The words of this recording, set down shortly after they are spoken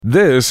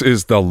This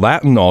is the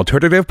Latin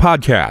Alternative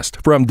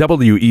Podcast from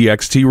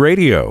WEXT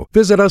Radio.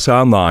 Visit us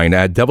online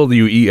at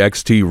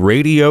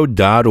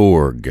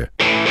wextradio.org.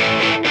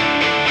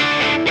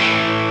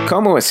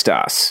 ¿Cómo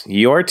estás?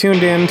 You're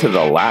tuned in to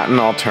the Latin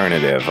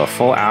Alternative, a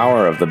full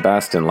hour of the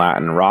best in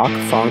Latin rock,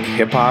 funk,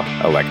 hip-hop,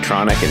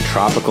 electronic, and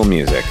tropical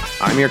music.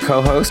 I'm your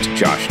co-host,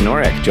 Josh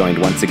Norek, joined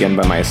once again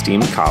by my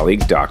esteemed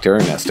colleague, Dr.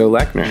 Ernesto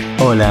Lechner.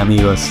 Hola,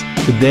 amigos.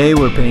 Today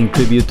we're paying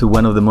tribute to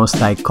one of the most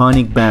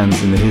iconic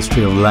bands in the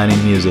history of Latin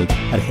music,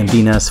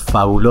 Argentina's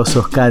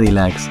Fabulosos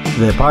Cadillacs,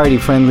 the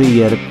party-friendly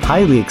yet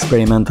highly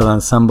experimental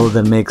ensemble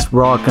that makes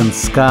rock and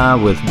ska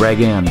with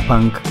reggae and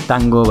punk,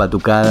 tango,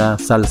 batucada,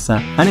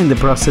 salsa, and in the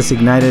process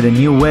ignited a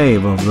new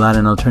wave of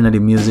Latin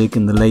alternative music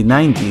in the late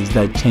 90s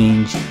that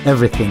changed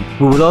everything.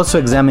 We will also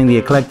examine the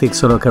eclectic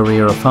solo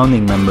career of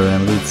founding member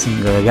and lead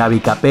singer Gaby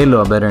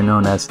Capello, better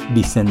known as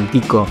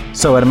Vicentico.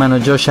 So, hermano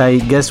Josh, I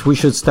guess we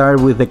should start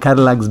with the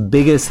Cadillacs'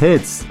 biggest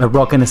hits, a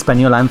rock en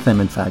español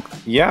anthem, in fact.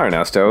 Yeah,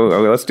 Ernesto,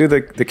 let's do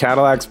the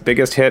Cadillacs'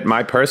 biggest hit,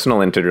 my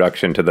personal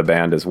introduction to the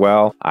band as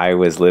well. I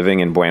was living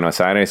in Buenos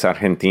Aires,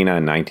 Argentina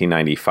in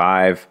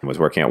 1995, was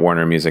working at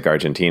Warner Music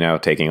Argentina,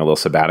 taking a little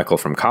sabbatical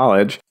from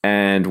college,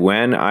 and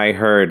when I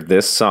heard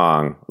this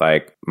song,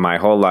 my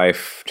whole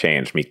life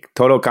changed.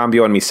 Todo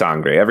cambió en mi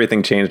sangre.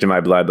 Everything changed in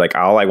my blood.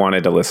 All I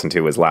wanted to listen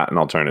to was Latin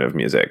alternative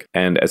music.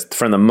 And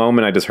from the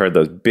moment I just heard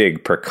those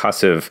big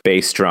percussive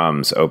bass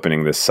drums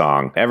opening this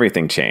song,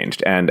 everything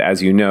changed. And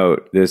as you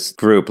note, this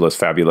group, Los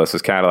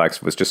Fabulosos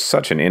Cadillacs, was just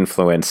such an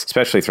influence,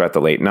 especially throughout the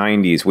late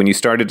 90s, when you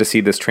started to see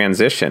this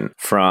transition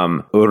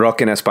from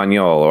rock en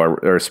español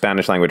or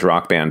Spanish language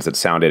rock bands that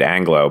sounded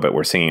Anglo but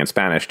were singing in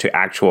Spanish to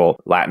actual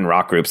Latin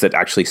rock groups that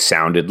actually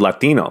sounded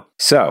Latino.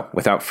 So,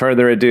 without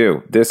further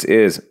ado, this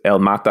is El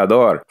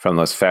Matador from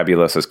Los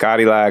Fabulosos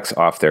Cadillacs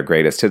off their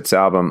greatest hits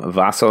album,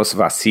 Vasos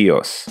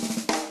Vacíos.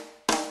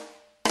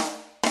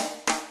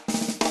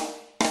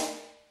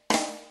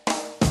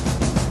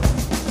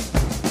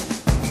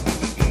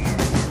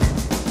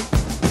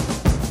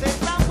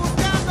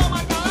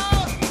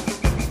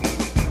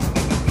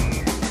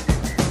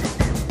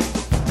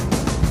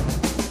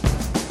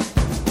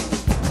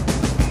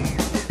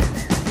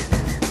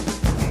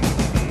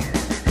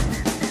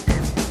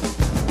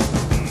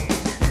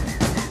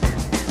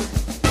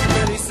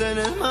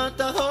 El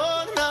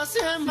matador nace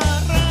en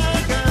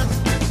barracas.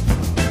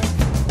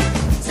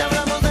 Si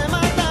hablamos de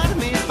matar,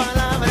 mis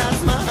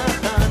palabras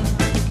matan.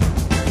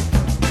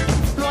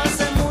 No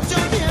hace mucho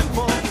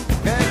tiempo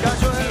que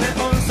cayó el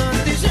león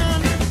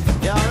Santillán,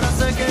 y ahora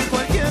sé que en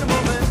cualquier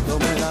momento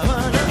me la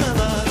van a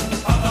dar.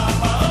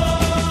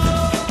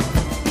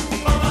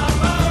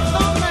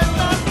 ¿Dónde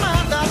estás,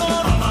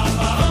 matador?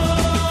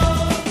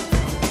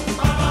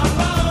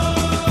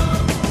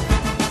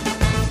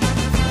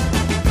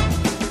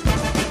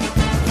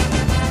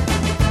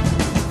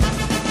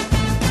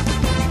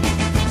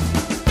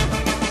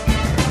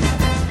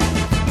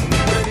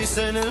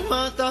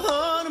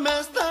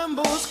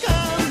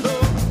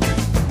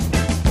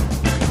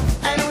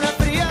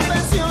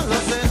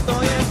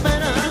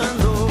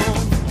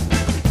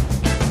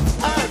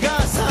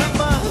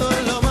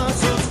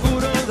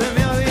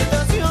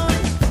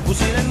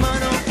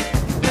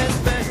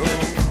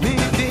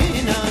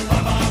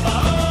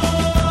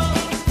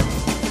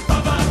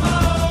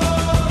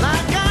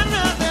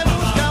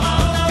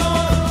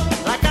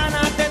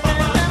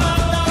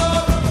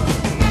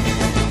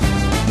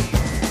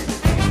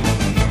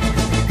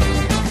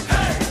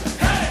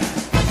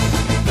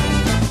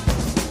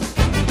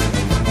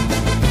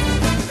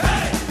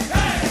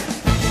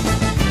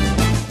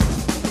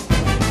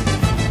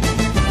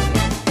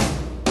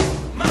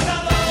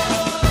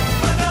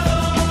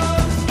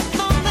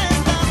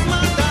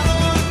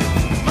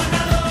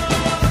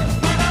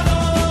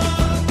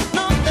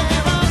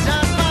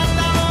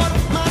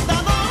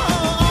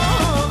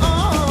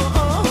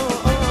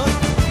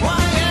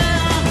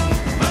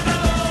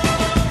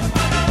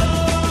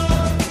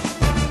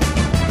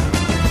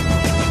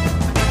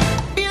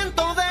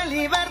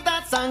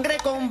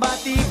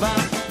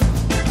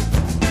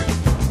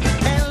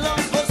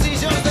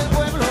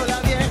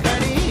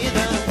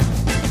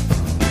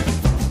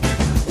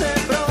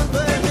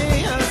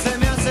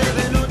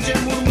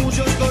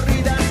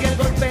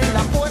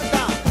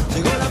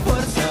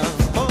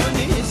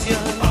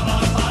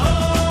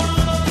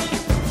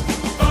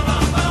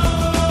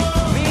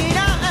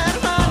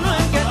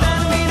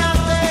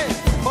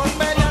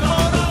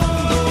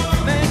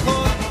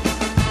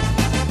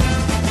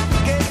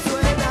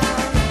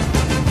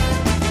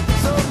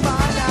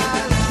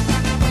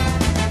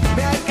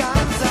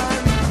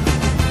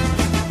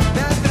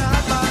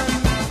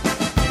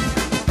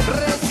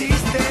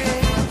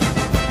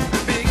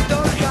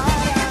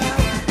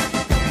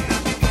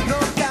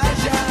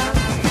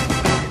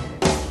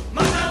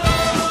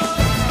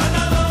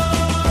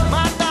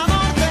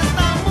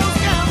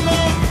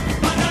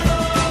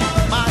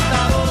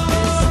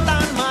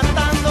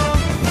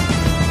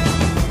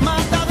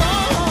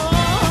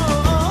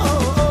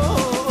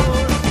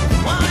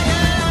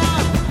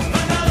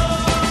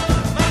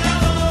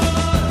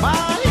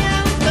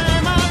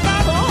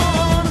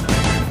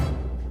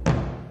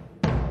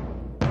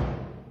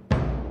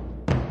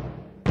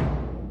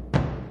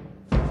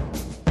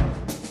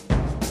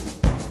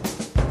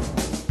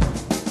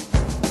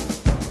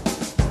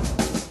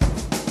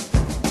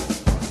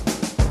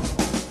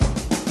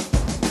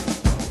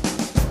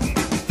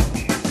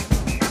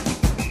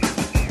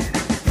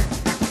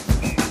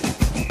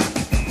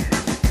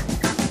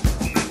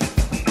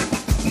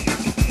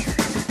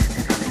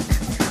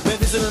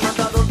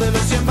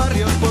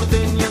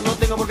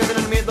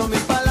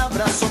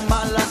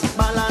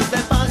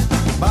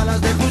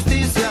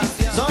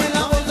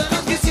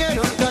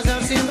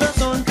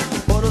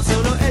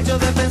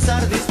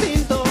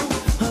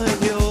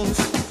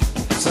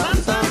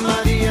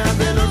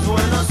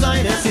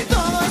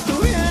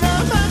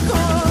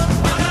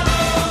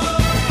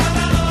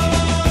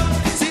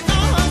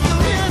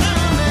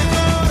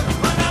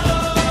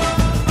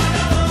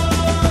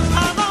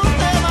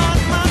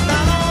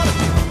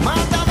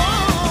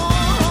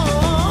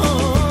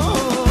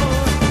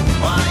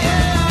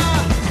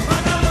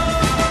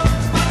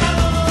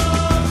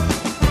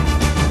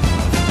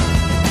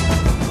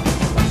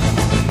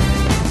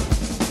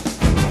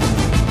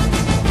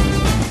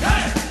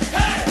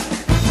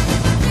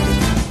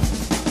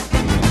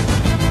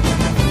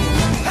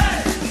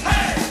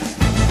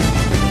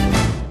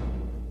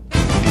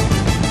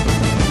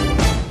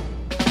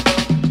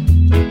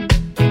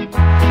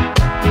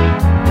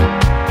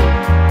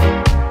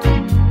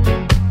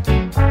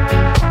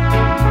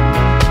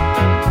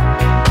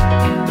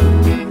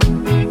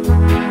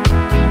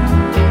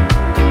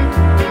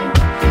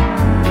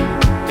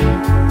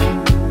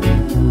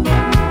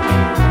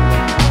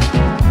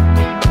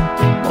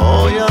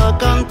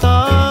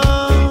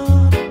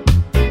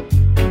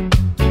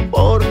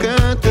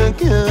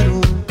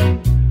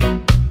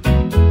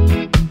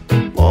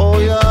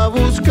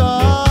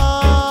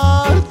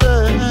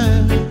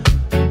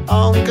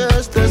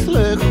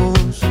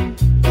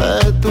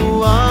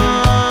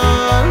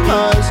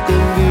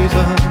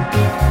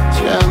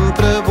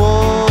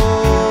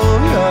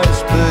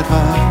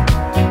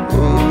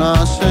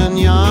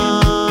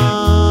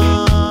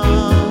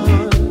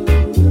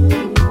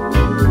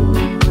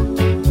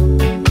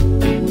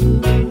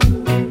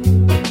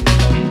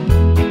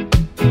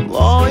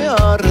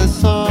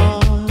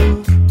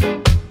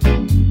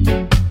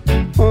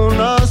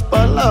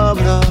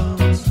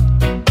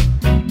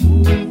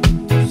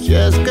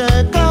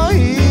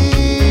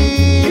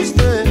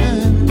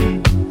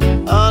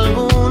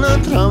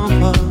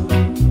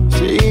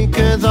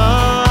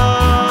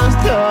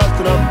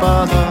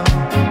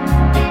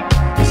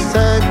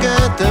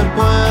 te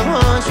puedo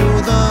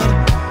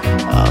ayudar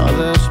a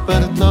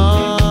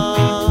despertar.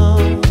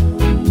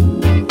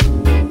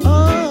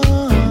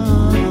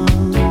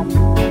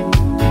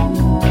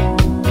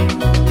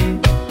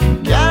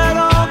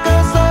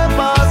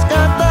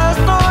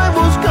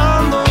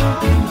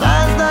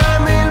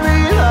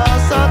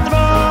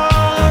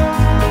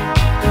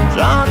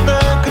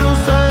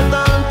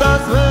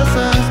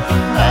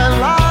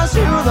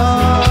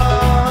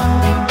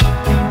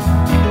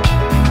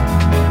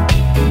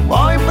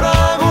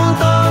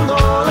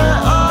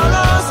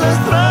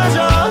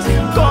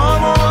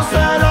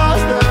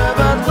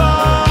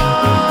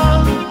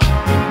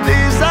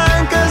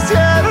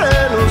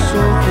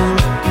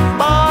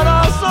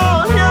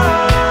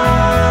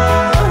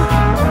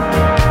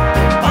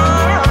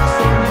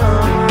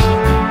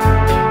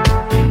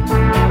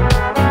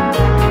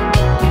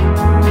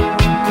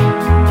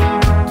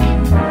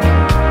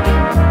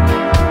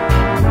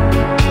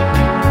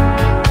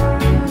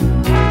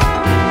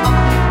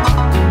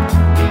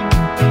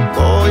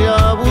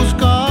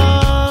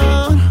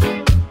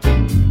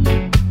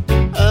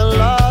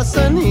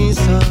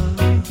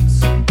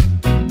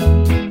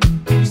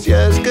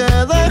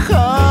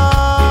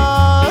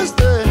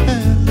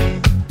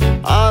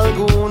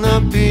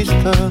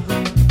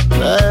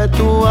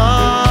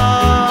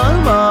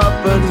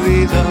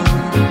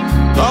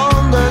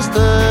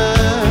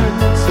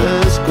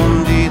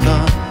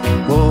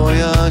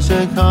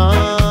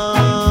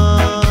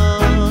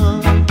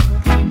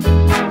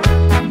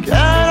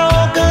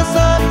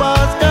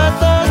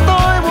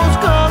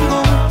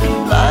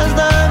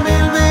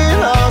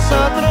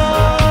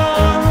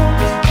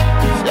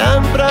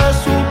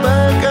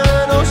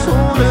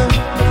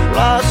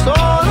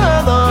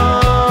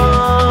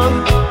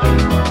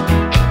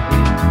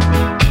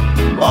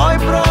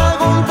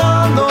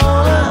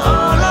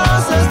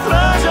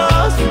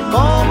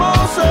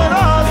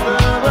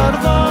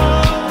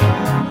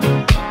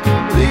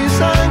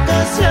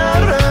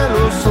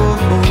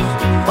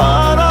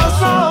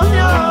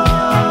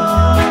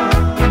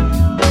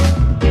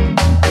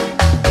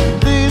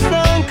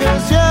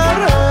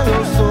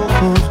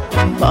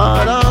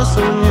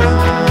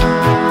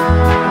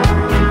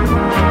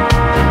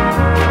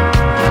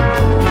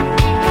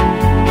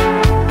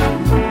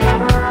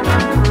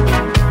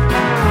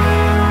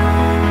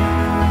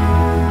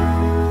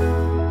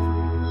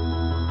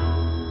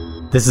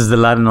 This is the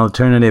Latin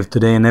Alternative,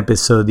 today an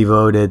episode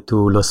devoted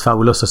to Los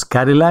Fabulosos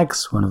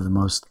Cadillacs, one of the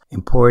most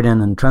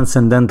important and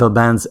transcendental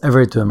bands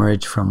ever to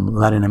emerge from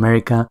Latin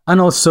America. And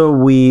also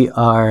we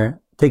are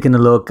taking a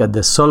look at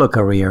the solo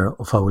career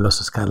of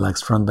Fabulosos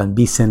Cadillacs frontman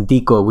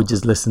Vicentico. We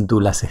just listened to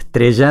Las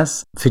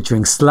Estrellas,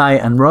 featuring Sly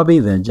and Robbie,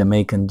 the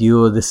Jamaican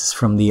duo. This is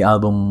from the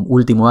album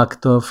Último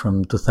Acto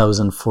from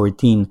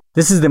 2014.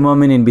 This is the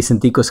moment in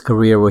Vicentico's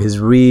career where he's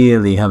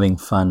really having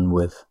fun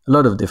with a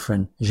lot of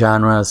different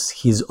genres.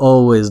 He's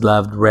always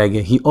loved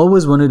reggae. He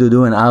always wanted to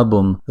do an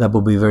album that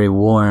would be very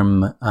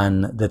warm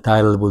and the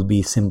title would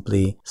be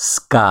simply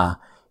ska.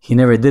 He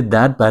never did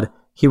that, but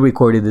he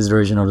recorded this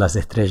version of Las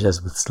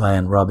Estrellas with Sly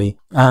and Robbie.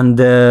 And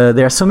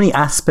there are so many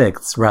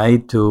aspects,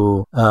 right,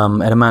 to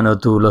Hermano,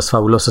 to Los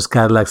Fabulosos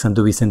Cadillacs and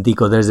to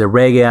Vicentico. There's the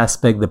reggae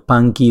aspect, the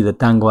punky, the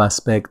tango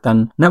aspect.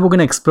 And now we're going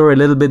to explore a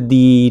little bit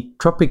the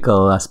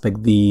tropical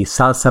aspect, the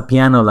salsa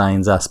piano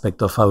lines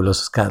aspect of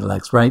Fabulosos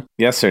Cadillacs, right?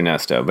 Yes,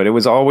 Ernesto. But it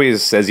was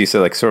always, as you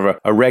said, like sort of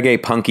a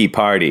reggae punky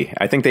party.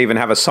 I think they even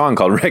have a song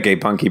called Reggae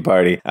Punky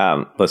Party.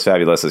 Los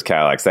Fabulosos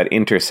Cadillacs, that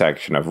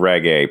intersection of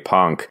reggae,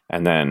 punk,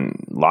 and then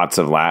lots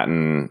of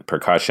Latin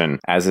percussion,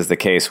 as is the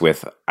case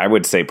with, I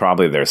would say,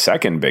 probably their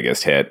second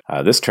biggest hit,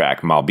 this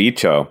track, Mal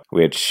Bicho,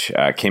 which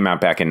came out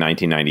back in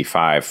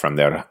 1995 from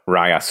their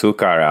Ray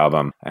Azúcar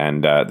album.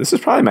 And this is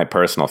probably my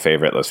personal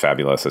favorite Los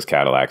Fabulosos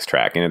Cadillacs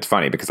track. And it's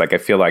funny because I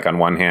feel like on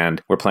one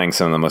hand, we're playing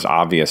some of the most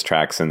obvious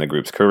tracks in the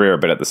group's career,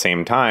 but at the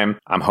same time,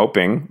 I'm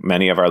hoping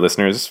many of our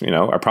listeners,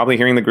 are probably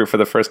hearing the group for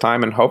the first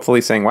time and hopefully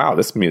saying, wow,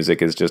 this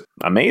music is just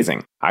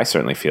amazing. I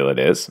certainly feel it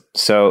is.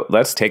 So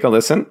let's take a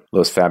listen.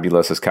 Los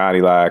Fabulosos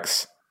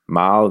Cadillacs,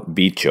 Mal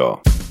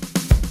Bicho.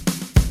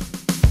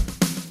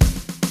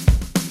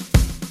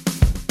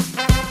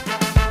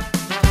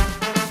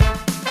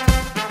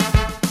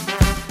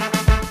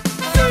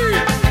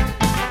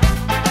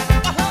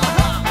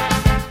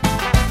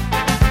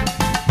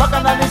 Vos que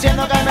andas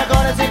diciendo que hay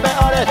mejores y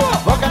peores,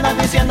 vos que andas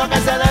diciendo que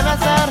se debe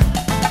hacer,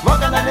 vos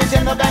que andas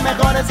diciendo que hay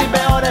mejores y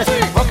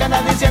peores, vos que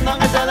andas diciendo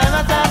que se debe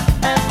hacer,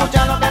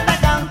 escucha lo que te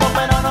canto,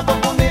 pero no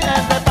confundir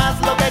este paz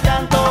lo que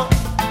canto,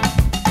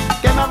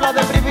 que me habla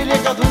de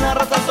privilegios de una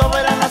raza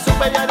soberana,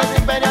 superiores,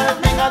 imperiales,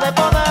 venga de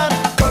poder.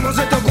 ¿Cómo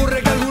se te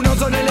ocurre que algunos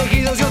son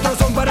elegidos y otros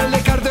son para el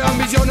descarte de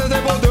ambiciones de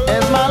poder?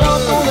 Es malo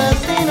tu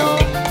destino,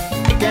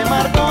 que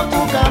marcó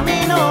tu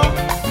camino,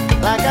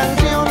 la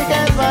canción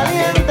que es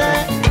valiente,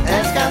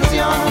 es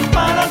canción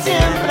para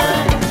siempre.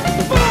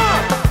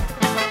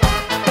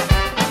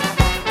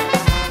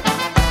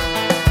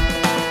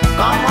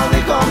 Como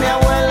dijo mi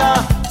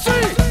abuela, sí,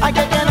 hay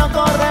que no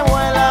corre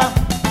vuela,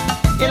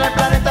 y en el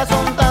planeta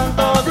son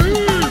tantos,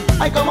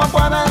 ay, cómo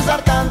pueden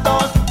ser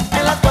tantos,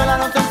 en la escuela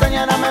nos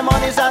enseñan a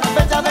memorizar.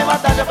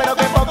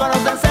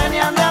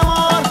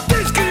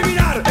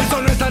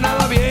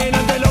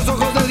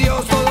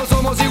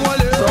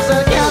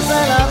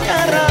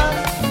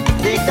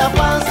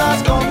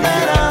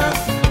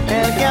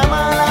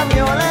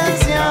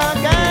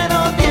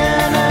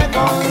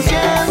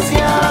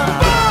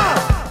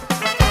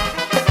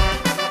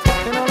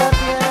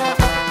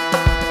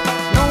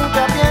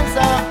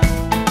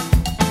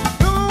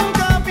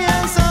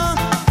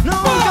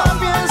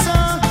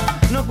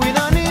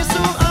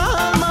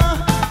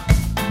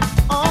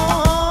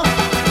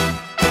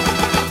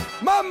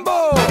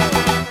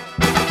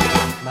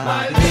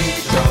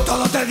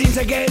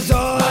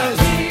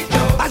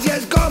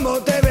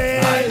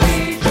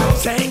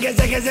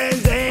 que sé que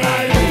sensei.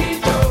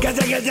 Que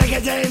sé que sé que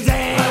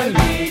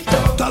sensei.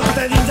 Todos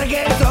te dicen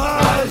que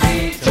sos.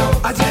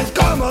 Así es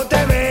como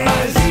te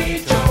ves.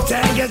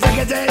 Sé que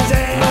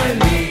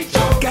sensei.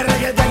 Que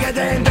reggae sé que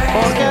sensei.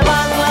 Porque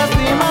van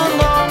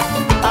lastimando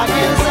a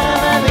quien se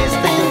ve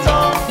distinto,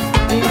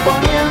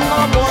 imponiendo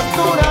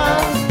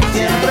posturas,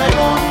 siempre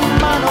con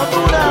mano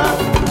dura.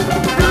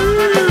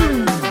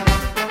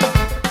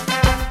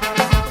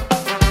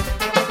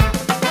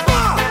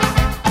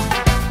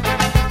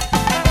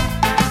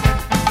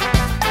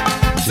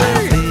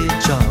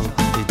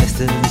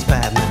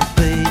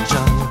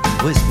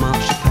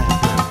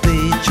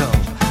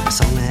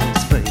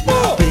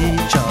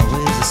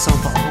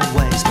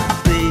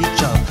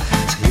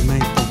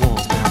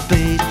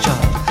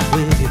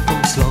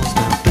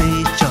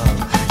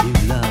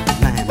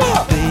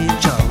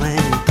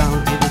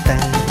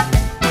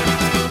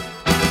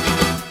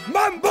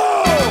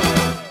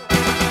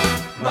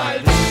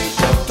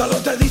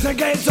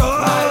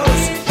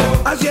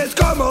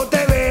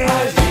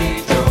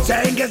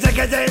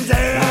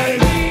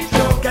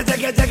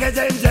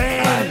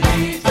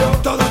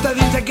 Todos te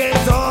dicen que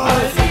sos.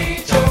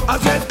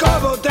 Así es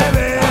como te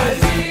ves.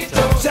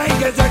 Sé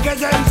que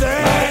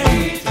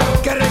sensei.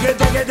 Que reggae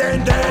que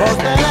sensei.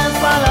 Porque les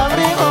va el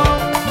abrigo,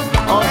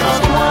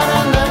 otros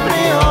mueren de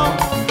frío.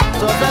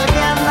 Sos el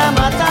que anda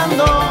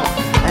matando,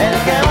 el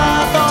que va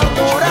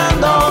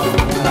torturando.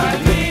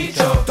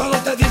 Todos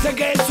te dicen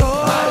que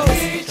sos.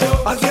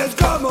 Así es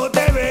como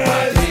te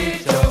ves.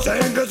 Sé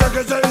que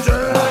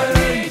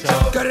sensei.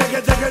 Que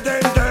reggae que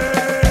sensei.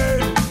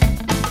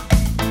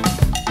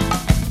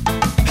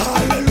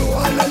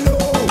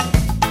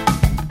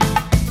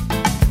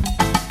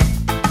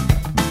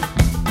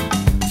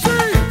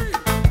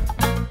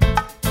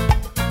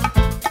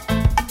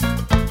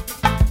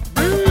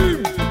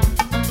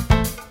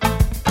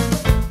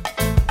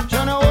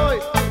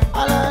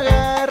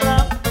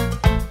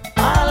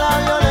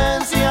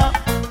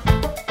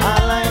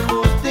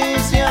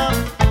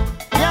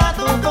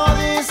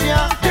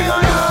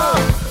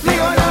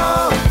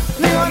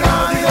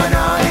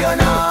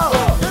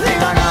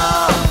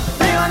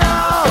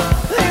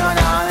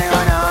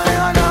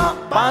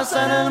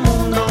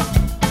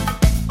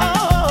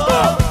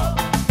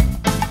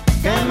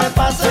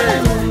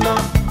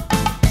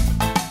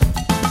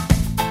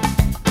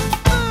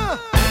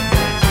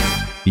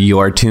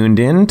 You're tuned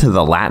in to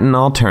the Latin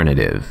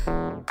Alternative.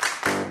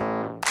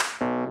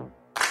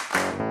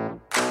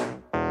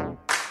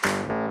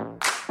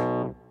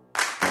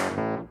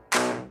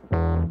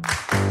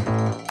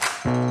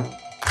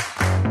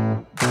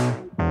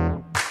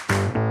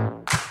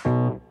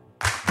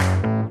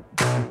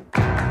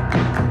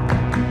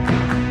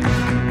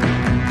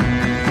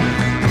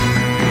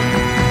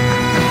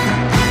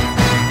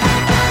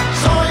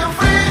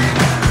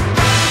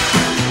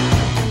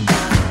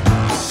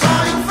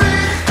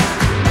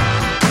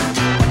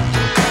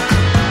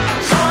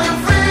 Soy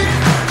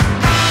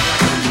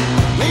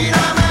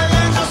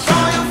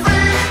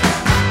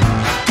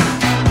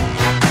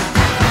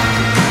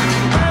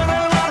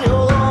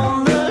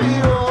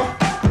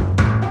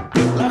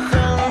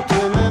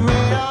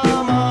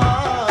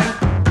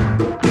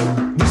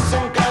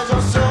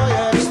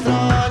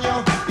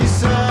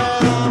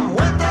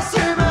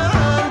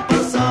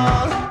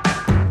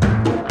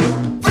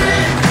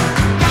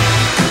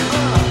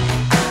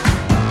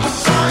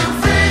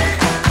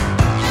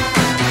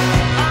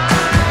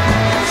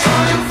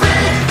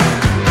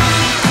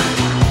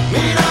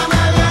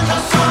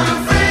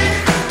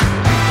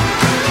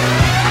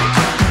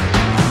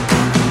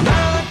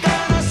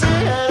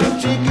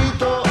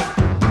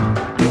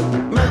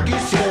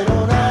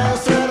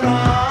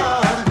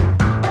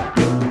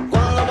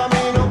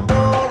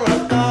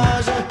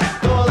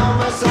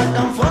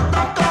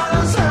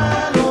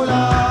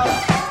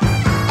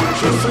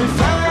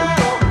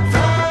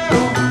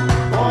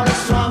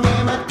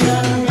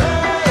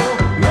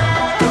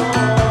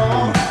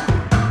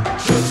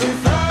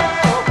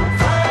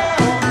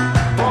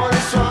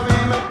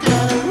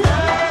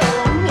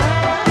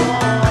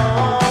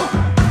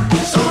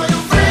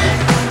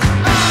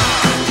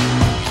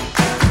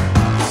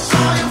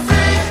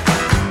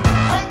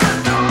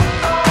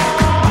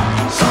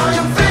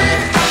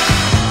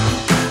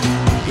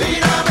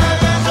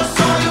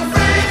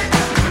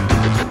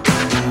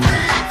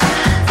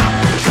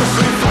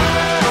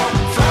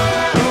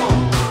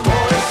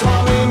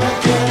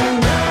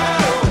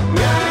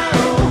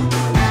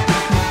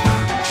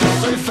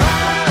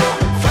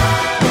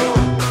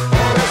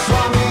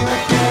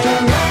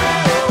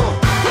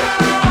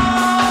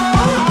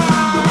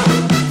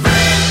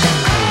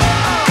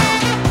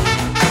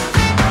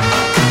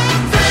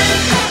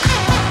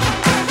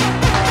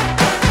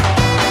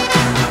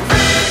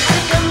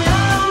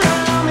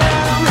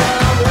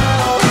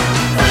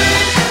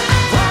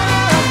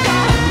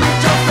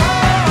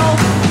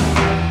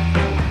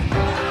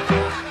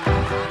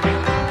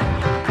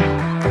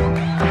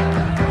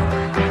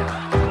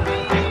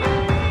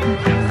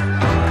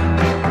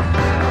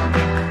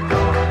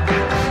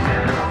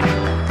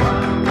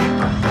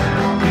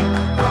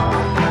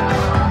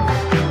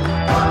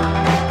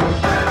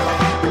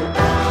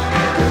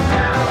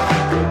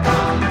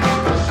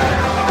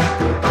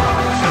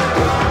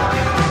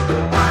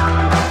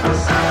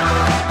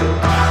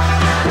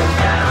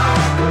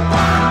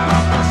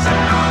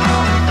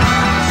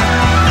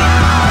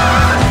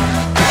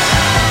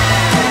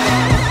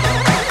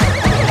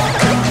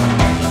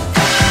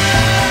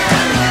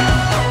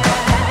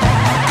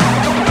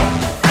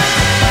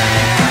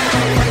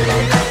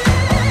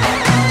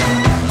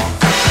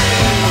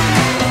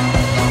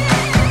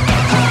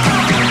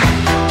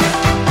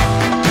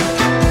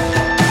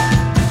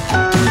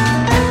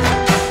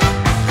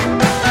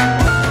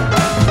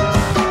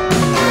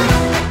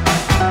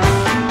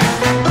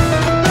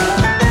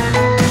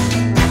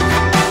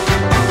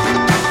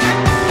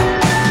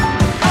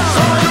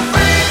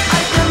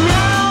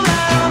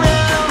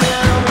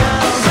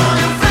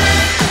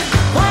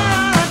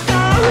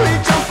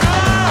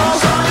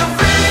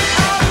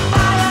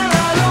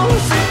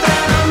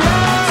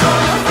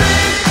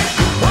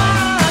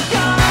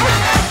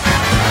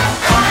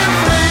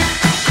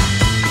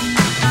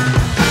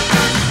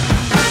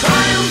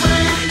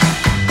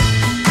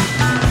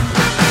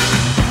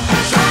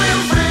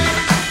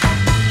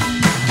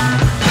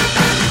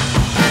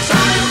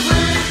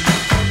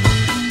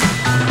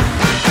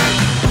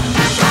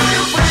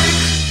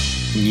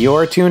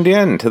You're tuned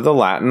in to the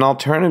Latin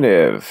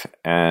Alternative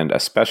and a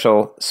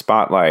special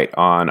spotlight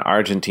on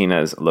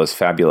Argentina's Los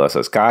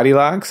Fabulosos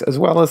Cadillacs, as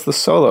well as the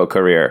solo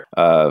career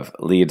of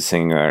lead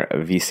singer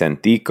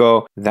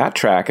Vicentico. That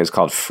track is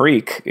called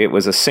Freak. It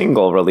was a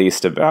single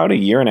released about a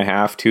year and a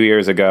half, 2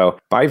 years ago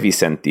by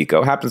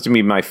Vicentico. Happens to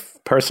be my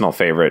personal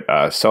favorite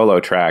solo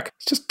track.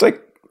 It's just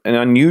like an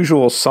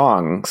unusual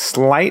song,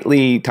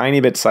 slightly tiny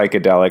bit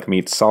psychedelic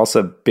meets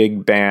salsa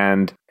big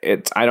band.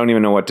 I don't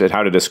even know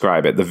how to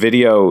describe it. The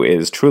video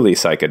is truly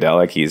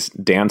psychedelic. He's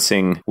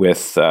dancing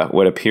with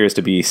what appears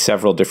to be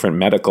several different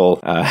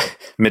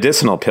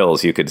medicinal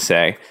pills, you could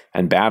say,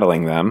 and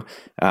battling them.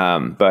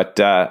 But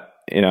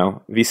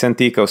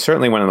Vicentico,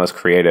 certainly one of the most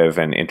creative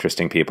and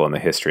interesting people in the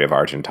history of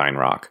Argentine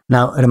rock.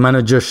 Now,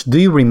 Hermano Josh, do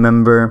you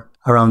remember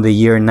around the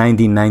year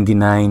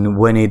 1999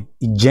 when it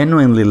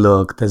genuinely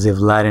looked as if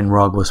Latin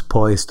rock was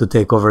poised to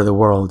take over the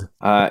world?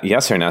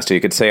 Yes, Ernesto,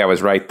 you could say I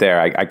was right there.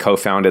 I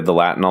co-founded the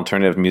Latin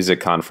Alternative Music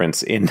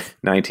Conference in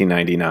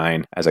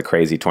 1999 as a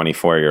crazy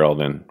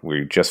 24-year-old, and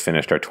we just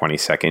finished our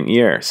 22nd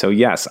year. So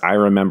yes, I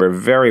remember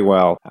very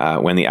well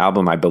when the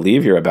album I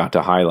believe you're about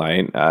to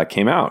highlight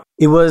came out.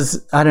 It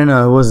was,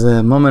 it was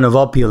a moment of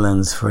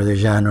opulence for the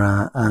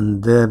genre,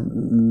 and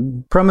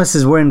the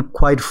promises weren't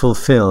quite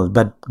fulfilled,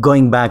 but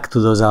going back to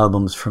those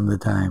albums from the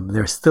time,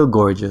 they're still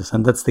gorgeous,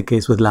 and that's the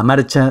case with La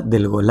Marcha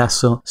del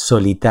Golazo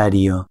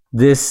Solitario.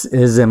 This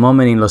is a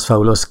moment in Los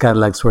Fabulosos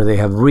Cadillacs where they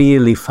have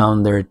really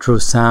found their true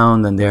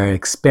sound, and they're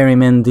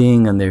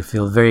experimenting, and they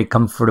feel very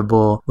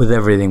comfortable with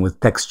everything, with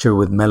texture,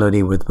 with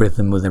melody, with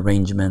rhythm, with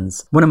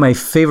arrangements. One of my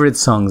favorite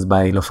songs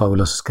by Los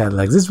Fabulosos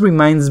Cadillacs. This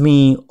reminds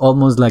me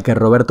almost like a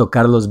Roberto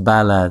Carlos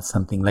ballad,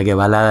 something like a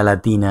balada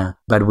latina,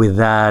 but with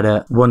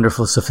that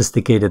wonderful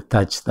sophisticated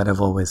touch that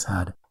I've always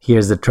had.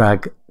 Here's the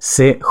track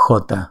CJ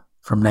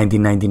from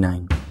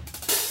 1999.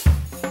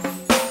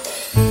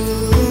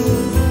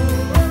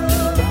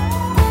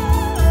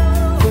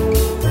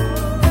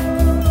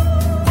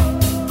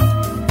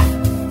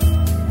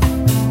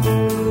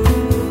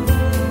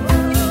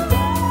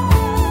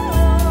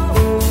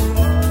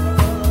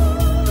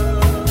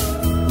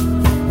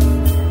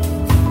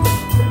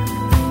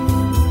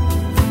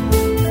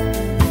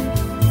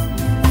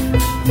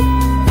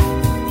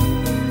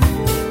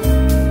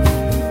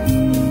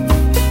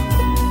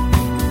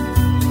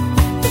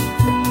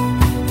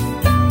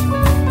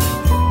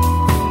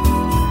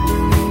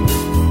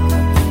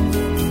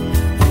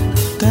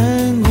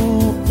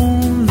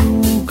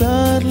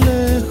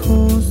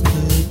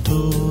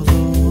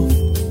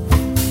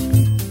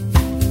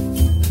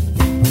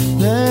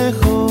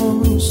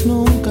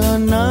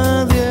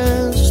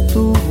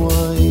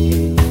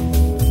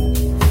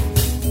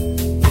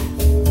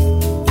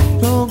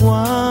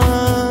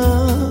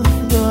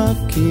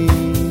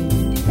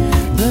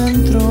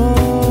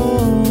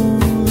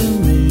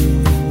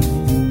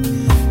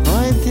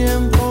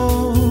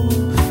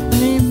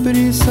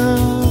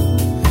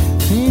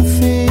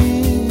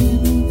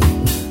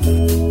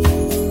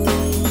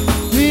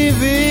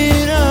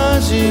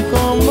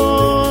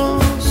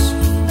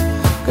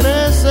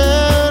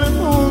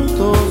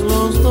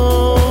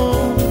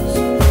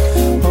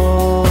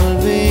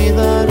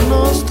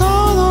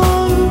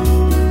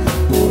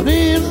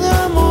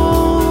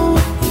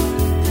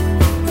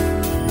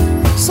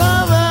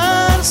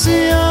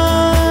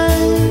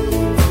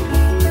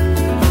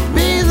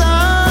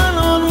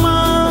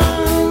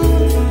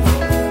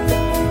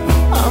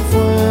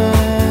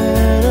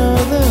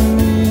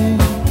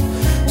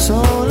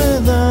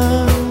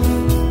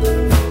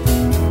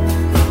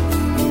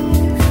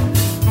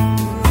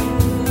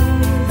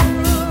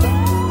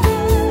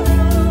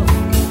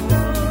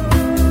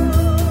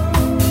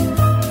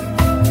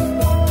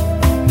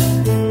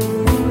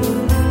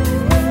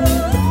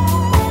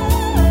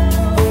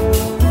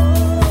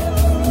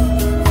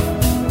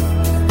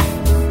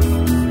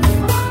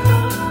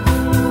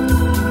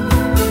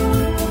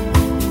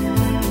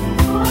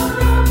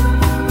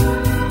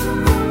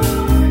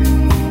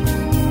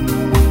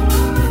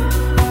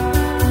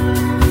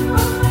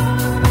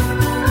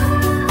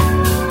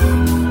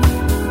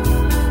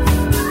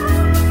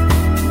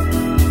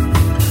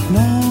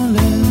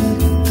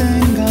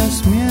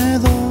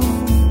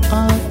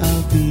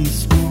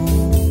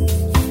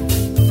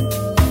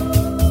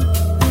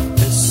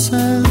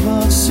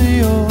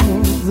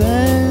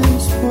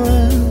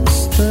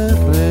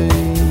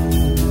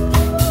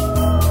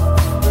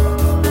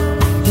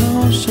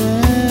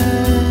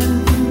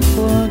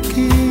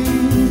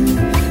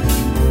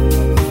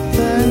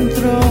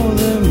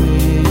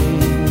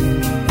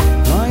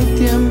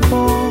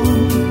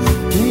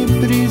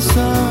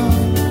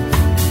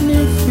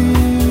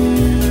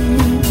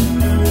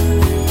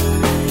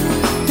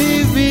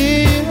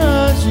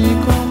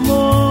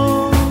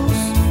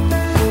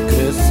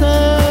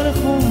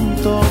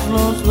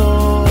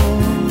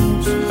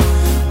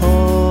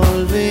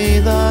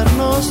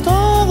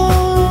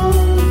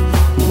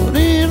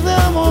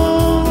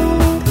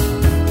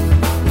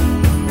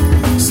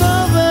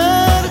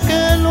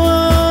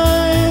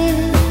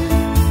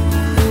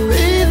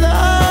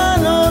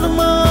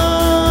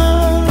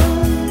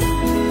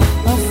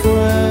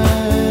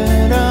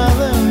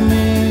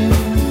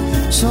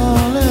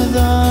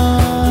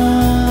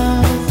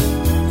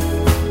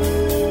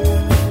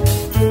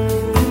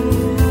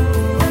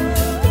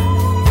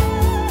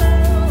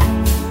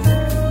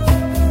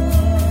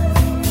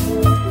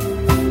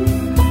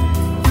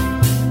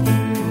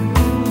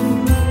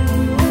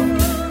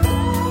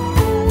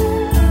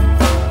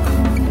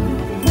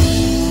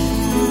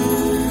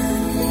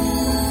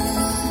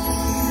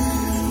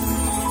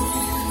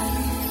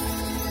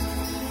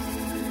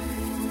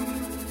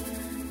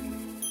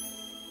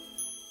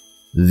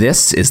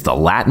 This is the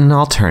Latin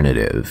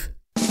Alternative.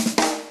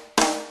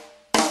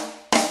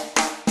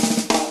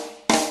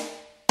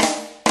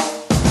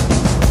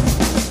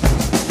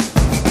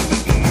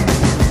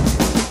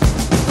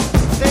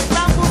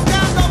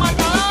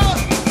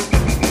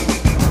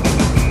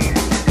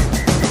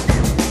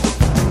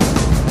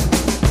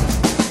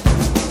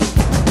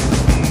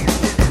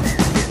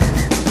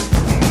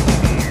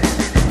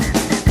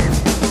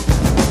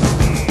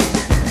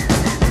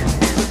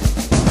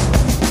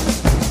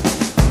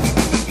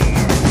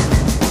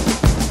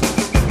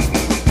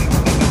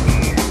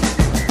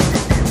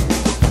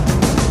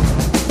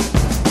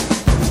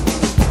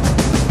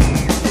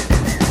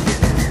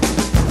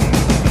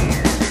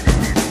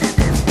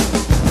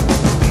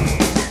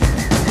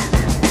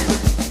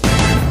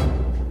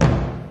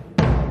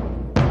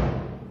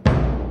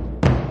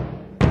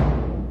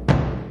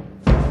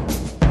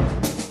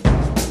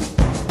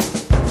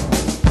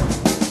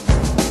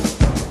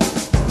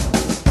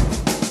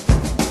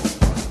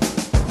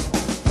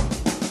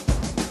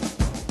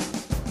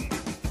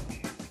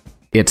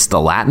 It's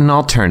the Latin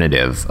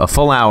Alternative, a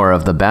full hour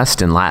of the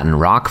best in Latin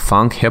rock,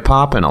 funk,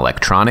 hip-hop, and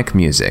electronic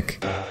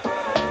music.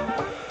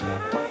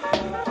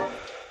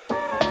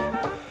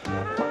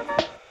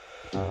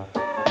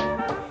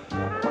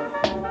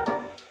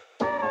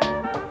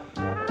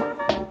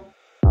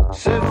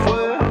 Se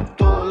fue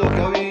todo lo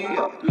que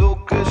había,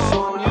 lo que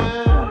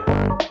soñé.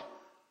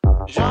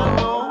 Ya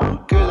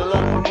no queda la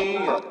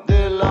armonía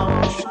de la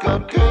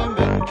música que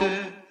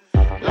inventé.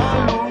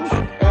 La luz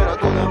era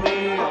toda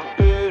mía,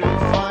 pero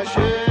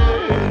fallé.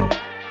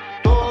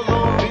 Todo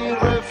mi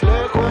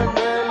reflejo en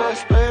el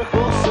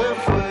espejo se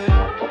fue.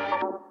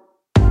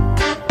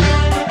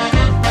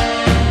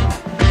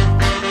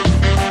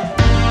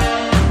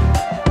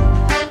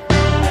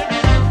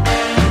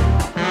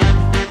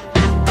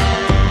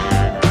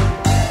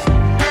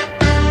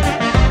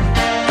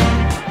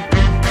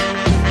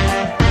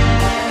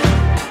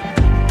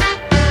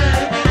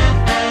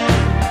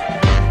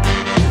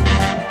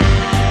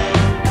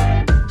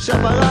 Se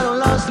apagaron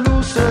las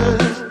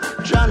luces,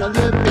 ya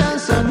nadie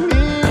piensa en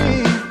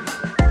mí.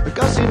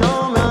 Casi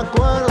no me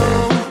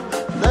acuerdo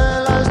de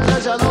la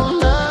estrella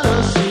donde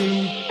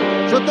nací.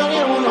 Yo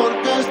tenía una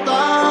orquesta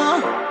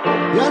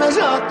y en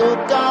ella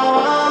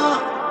tocaba.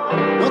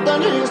 No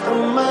tenía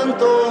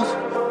instrumentos,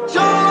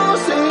 yo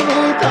los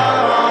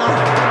imitaba.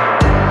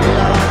 Y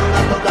la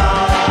banda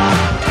tocaba,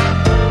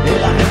 y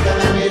la gente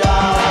me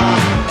miraba.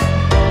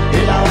 Y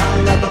la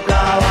banda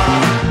tocaba,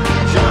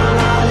 ya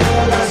nadie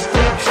la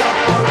escucha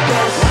porque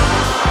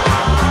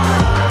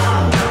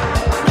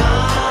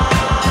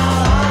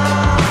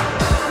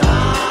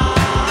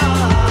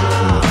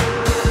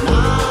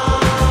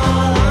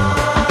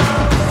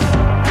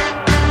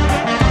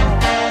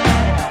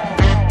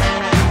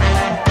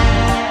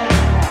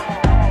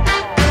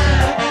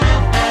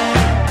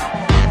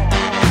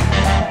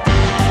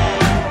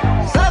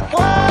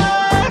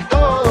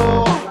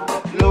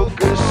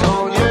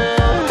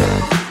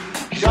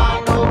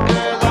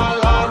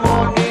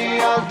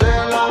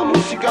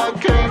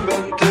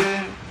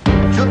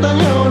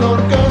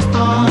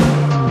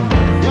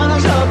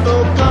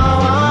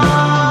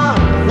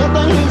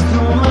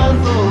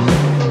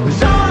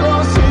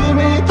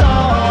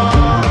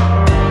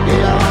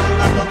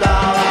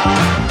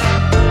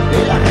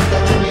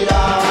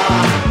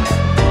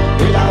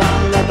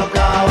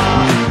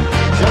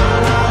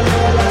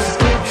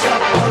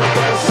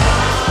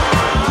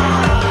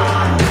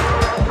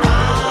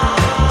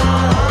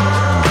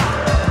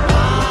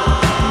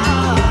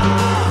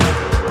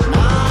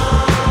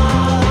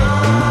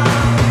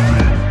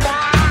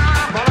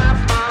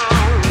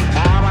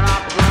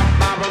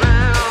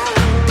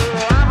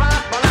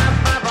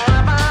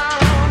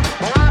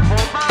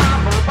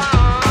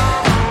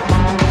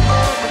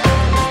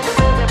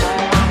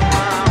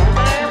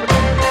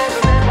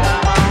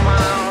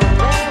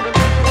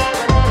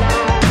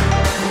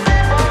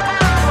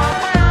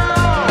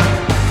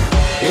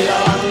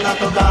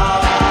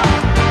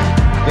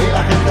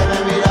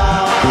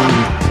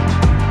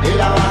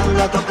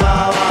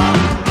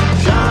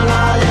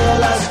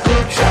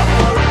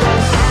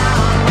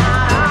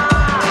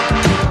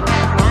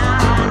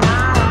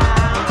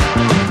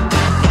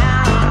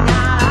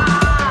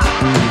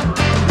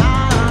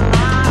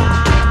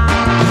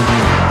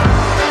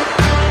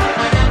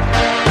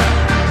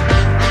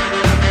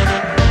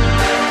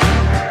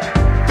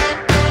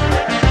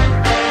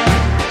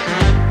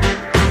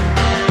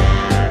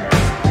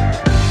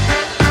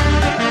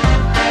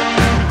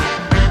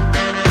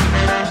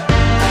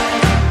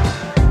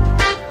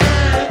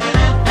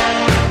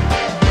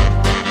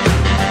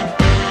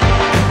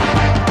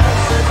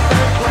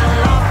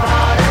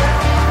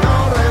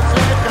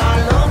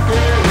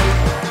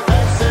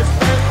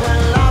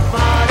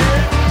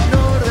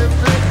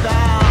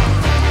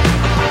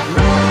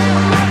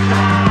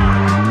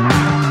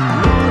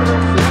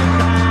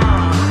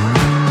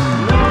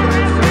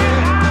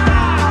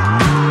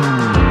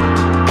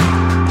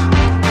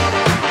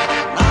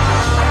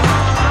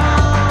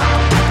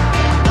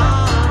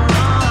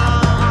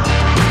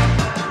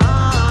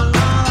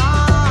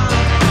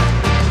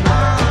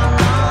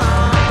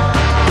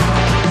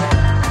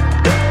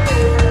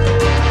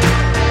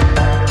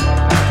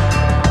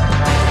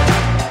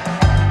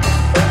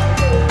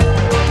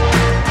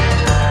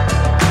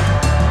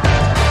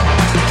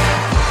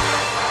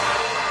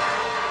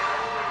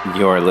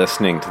You're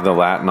listening to The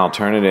Latin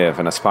Alternative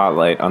and a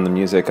spotlight on the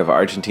music of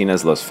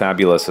Argentina's Los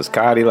Fabulosos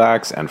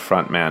Cadillacs and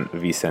frontman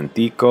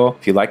Vicentico.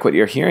 If you like what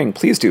you're hearing,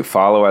 please do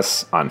follow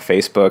us on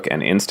Facebook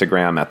and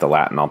Instagram at The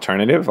Latin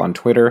Alternative. On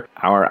Twitter,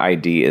 our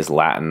ID is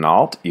Latin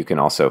Alt. You can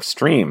also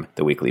stream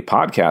the weekly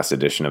podcast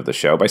edition of the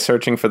show by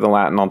searching for The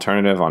Latin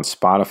Alternative on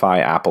Spotify,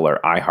 Apple, or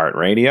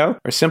iHeartRadio,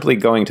 or simply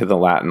going to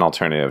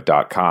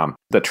thelatinalternative.com.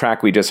 The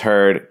track we just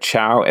heard,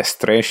 Ciao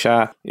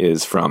Estrella,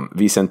 is from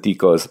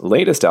Vicentico's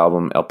latest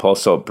album, El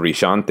Pozo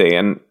Brillante.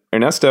 And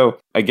Ernesto,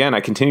 again,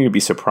 I continue to be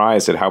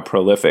surprised at how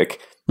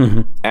prolific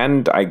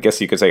and I guess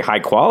you could say high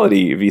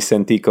quality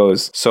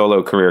Vicentico's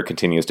solo career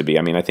continues to be.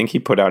 I mean, I think he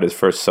put out his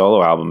first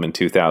solo album in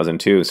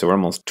 2002, so we're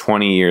almost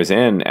 20 years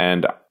in,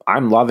 and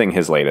I'm loving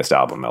his latest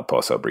album, El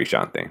Pozo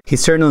Brillante. He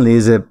certainly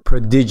is a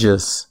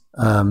prodigious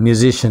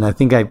musician. I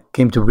think I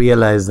came to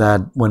realize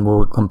that when we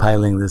were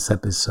compiling this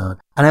episode.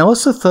 And I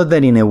also thought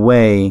that in a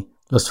way,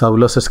 Los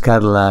Fabulosos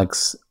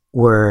Cadillacs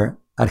were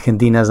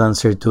Argentina's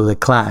answer to The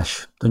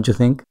Clash, don't you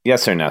think?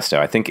 Yes, Ernesto.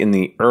 I think in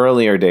the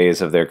earlier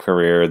days of their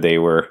career, they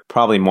were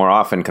probably more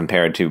often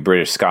compared to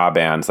British ska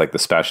bands like The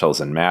Specials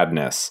and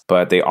Madness,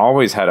 but they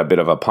always had a bit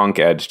of a punk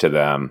edge to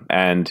them.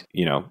 And,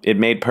 you know, it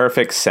made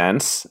perfect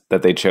sense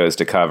that they chose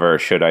to cover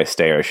Should I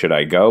Stay or Should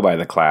I Go by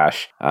The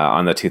Clash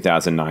on the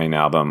 2009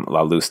 album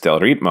La Luz del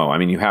Ritmo. I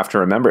mean, you have to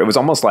remember, it was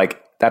almost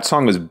like that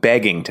song was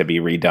begging to be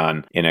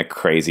redone in a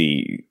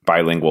crazy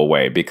bilingual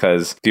way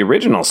because the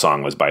original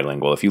song was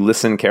bilingual. If you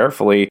listen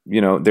carefully, you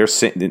know, they're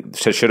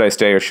Should I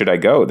Stay or Should I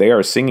Go? They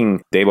are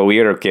singing Debo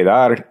ir o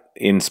quedar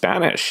in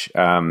Spanish.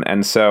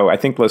 And so I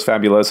think Los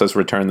Fabulosos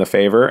returned the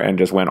favor and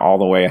just went all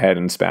the way ahead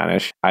in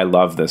Spanish. I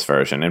love this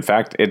version. In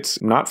fact,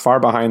 it's not far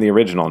behind the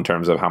original in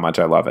terms of how much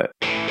I love it.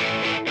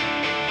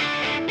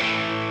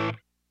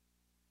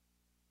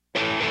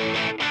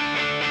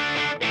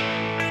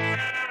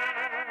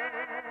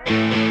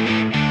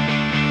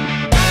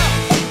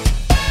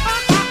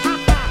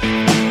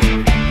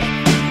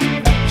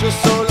 Yo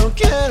solo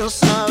quiero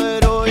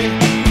saber hoy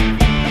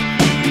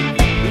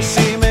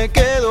si me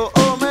quedo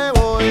o me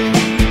voy.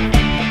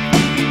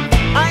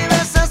 Hay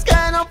veces que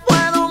no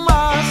puedo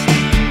más,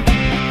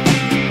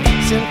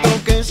 siento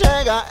que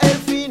llega el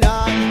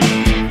final,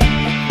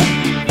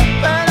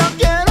 pero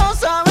quiero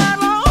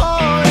saberlo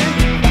hoy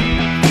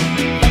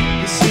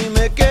si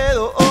me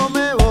quedo o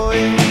me voy.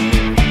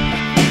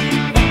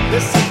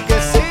 Decir que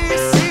sí,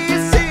 sí,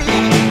 sí,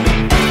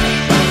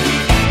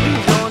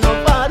 yo no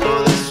paro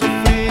de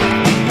sufrir.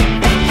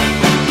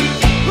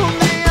 Un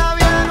día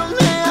bien, un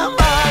día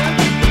mal,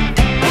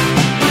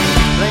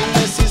 la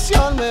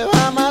indecisión me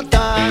va a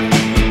matar,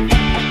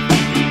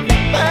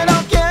 pero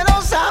quiero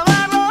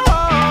saberlo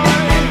hoy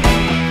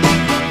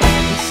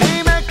si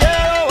me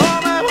quedo o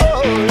me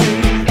voy,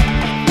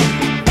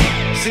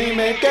 si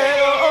me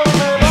quedo o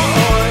me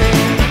voy,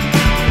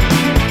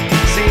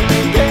 si me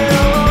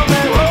quedo o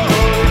me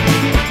voy.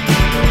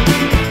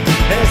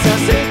 Es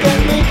así que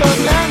es mi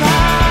condena,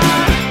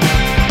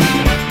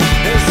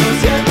 eso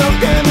siento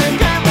que me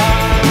quema,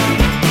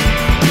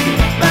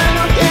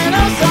 pero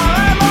quiero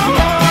saberlo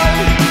hoy.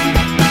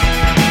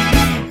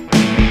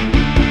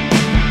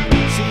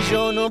 Si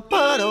yo no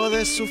paro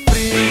de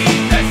sufrir,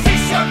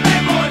 Decisión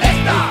me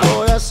molesta. el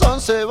corazón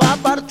se va a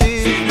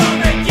partir. Si no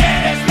me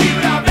quieres,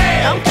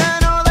 líbrame. Aunque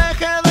no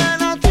deje de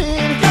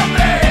latir, Que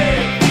hombre,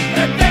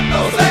 pretendo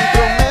por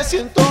dentro me ser.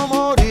 siento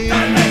morir.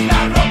 Tal vez la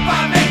ropa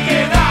me Yo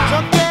queda,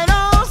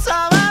 quiero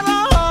saberlo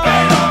hoy,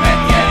 pero me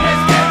tienes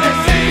que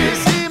decir.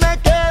 si me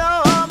quedo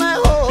o me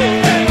voy.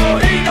 Debo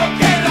ir o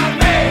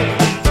quedarme.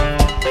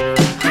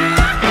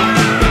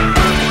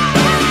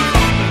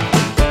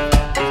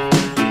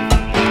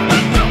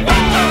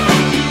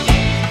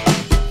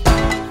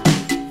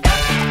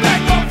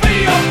 Tengo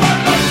frío por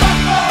los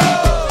ojos.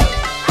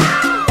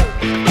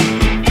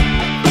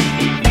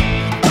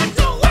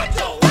 Guacho,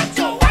 guacho,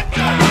 guacho,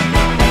 guacho.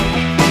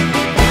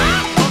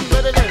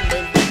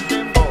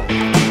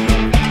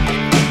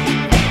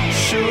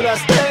 Should I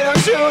stay or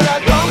should I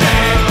go?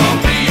 Tengo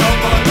frío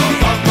por los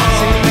ojos.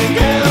 Si me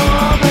quedo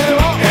o me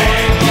voy.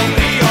 Tengo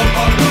frío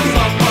por los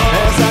ojos.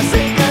 Es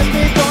así que es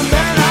mi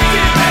condena.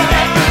 Si me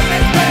dejas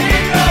es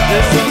peligro.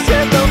 Eso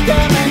siento que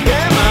me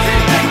quema. Si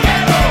me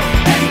quedo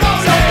es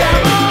doble. Sé que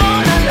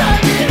amor es la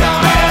vida.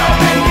 Pero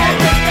me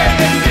tienes que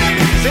decir.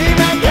 Si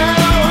me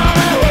quedo o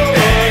me voy.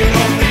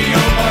 Tengo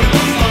frío por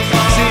los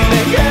ojos. Si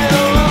me quedo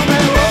o me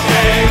voy.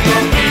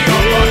 Tengo frío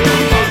por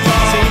los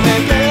ojos. Si me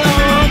quedo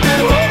o me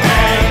voy.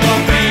 Tengo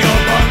frío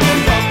por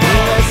los ojos.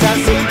 Es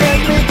así que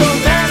es mi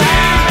condena.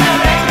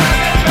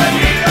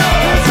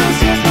 Eso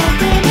siento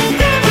que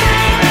me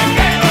quema. Me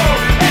quedo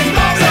es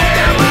doble. Sé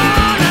que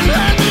amor es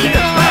la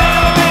vida.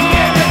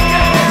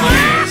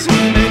 Si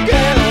me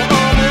quedo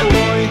o me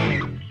voy.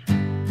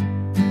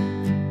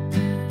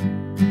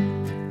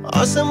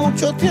 Hace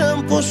mucho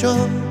tiempo ya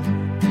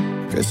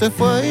que se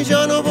fue y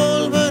ya no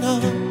volverá.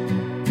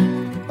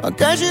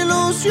 Aquella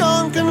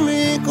ilusión que en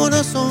mi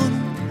corazón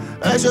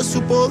ella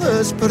supo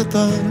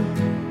despertar.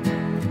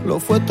 Lo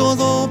fue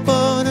todo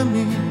para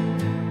mí.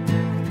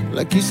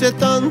 La quise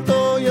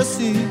tanto y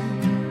así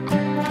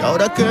que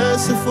ahora que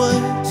se fue,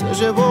 se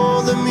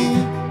llevó de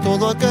mí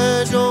todo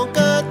aquello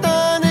que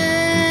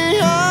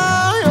tenía.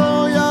 Y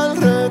hoy al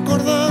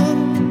recordar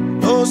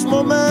los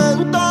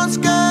momentos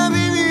que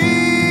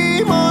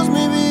vivimos,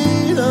 mi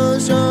vida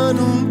ya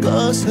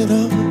nunca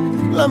será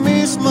la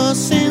misma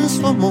sin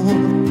su amor.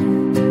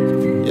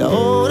 Y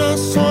ahora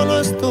solo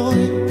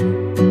estoy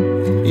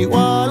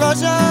igual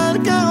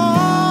ayer que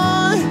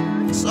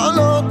hoy,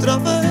 solo otra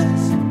vez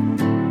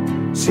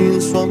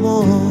sin su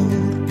amor.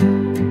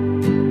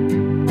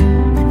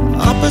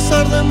 A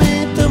pesar de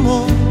mi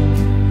temor,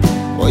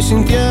 voy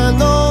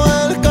sintiendo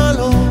el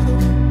calor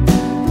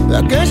de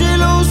aquella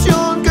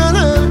ilusión que en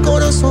el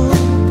corazón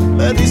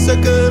me dice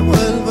que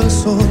vuelve el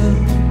sol.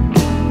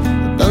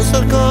 Tan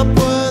cerca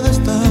puede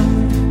estar,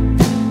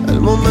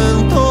 el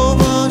momento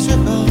va a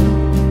llegar.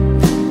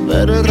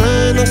 Veré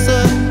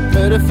renacer,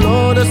 veré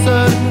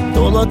florecer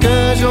todo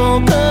aquello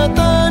que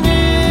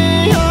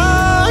tenía.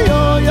 Y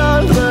hoy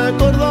al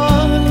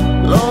recordar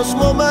los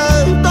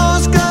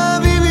momentos que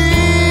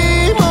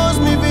vivimos,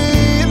 mi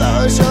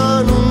vida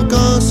ya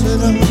nunca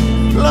será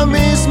la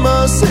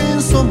misma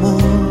sin su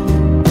amor.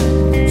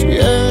 Si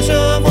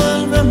ella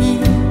vuelve a mí,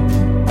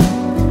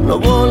 no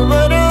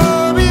volveré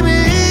a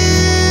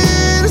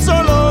vivir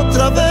solo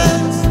otra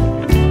vez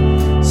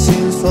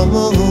sin su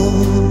amor.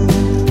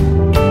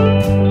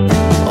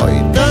 Hoy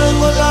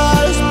tengo la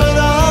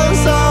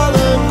esperanza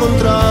de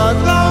encontrar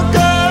lo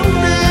que un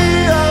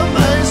día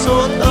me hizo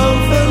tan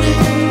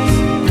feliz,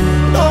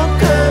 lo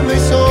que me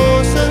hizo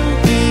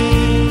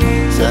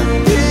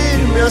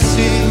sentirme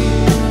así,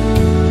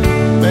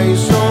 me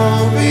hizo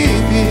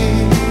vivir.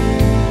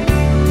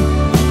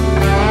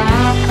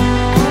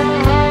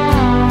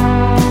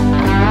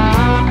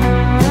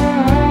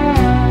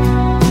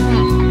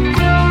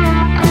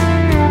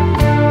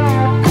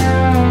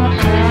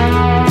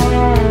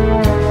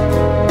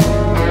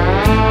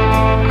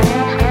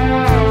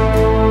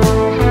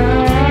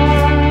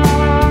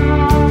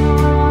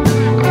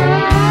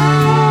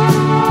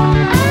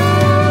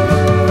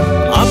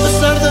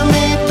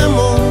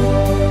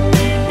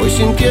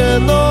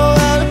 Sintiendo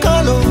el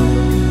calor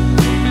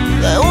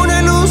de una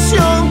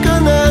ilusión que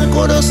en el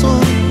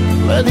corazón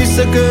me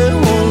dice que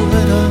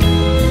volverá.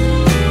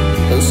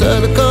 Tan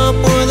cerca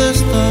puede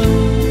estar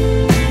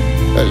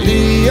el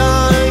día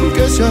en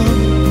que ya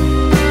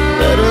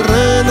veré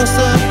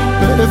renacer,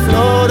 veré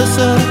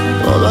florecer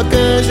todo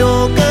aquello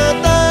que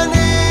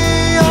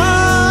tenía.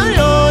 Y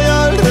hoy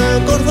al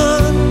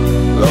recordar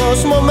los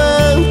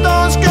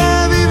momentos que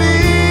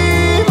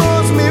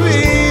vivimos, mi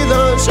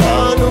vida ya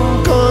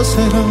nunca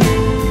será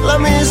la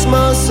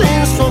misma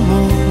sin su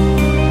amor.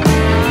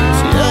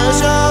 Si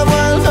ella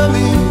vuelve a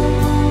mí,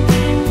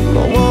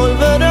 no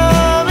volveré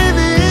a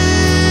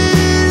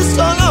vivir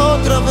solo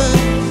otra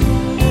vez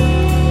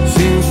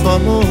sin su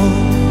amor.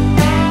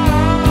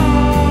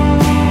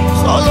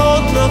 Solo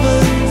otra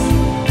vez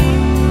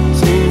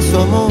sin su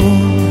amor.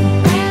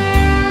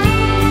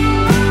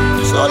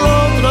 Solo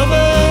otra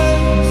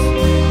vez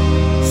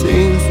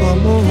sin su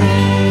amor.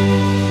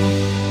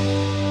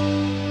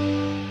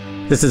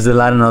 This is the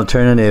Latin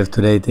Alternative,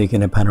 today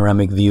taking a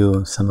panoramic view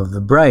of some of the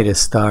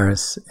brightest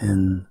stars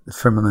in the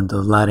firmament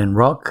of Latin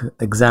rock,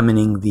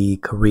 examining the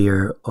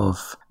career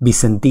of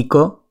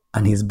Vicentico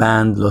and his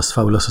band Los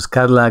Fabulosos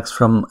Cadillacs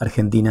from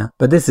Argentina.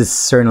 But this is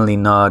certainly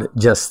not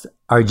just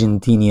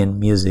Argentinian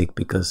music,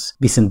 because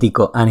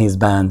Vicentico and his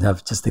band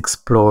have just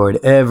explored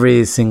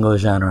every single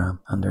genre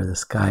under the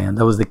sky. And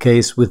that was the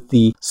case with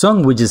the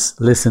song we just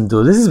listened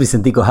to. This is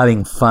Vicentico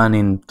having fun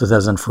in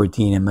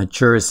 2014, a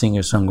mature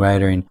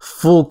singer-songwriter in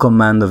full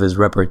command of his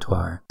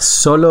repertoire.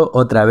 Solo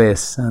otra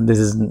vez, and this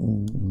is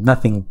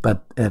nothing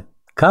but a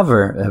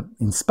cover,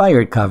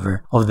 inspired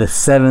cover of the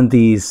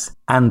 70s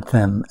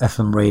anthem,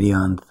 FM radio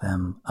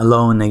anthem,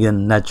 Alone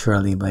Again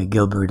Naturally by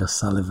Gilbert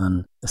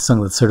O'Sullivan. A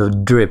song that sort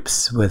of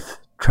drips with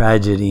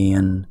tragedy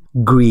and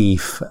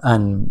grief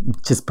and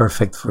just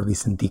perfect for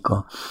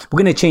Vicentico. We're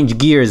going to change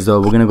gears though.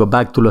 We're going to go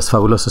back to Los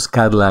Fabulosos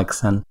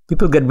Cadillacs, and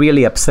people get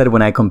really upset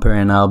when I compare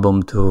an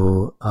album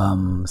to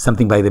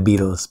something by the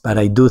Beatles, but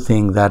I do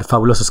think that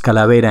Fabulosos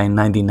Calavera in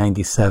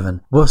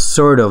 1997 was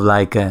sort of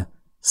like a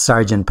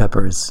Sgt.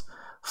 Pepper's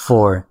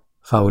for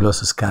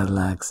Fabulosos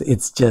Cadillacs.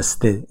 It's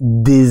just a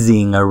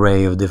dizzying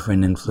array of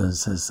different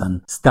influences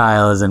and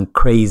styles and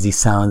crazy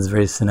sounds,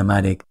 very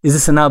cinematic. Is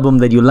this an album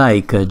that you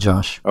like,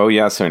 Josh? Oh,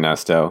 yes,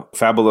 Ernesto.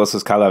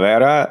 Fabulosos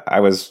Calavera,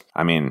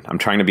 I'm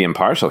trying to be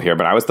impartial here,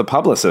 but I was the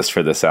publicist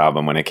for this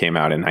album when it came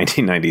out in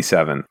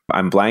 1997.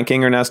 I'm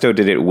blanking, Ernesto.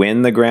 Did it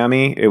win the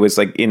Grammy? It was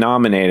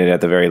nominated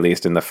at the very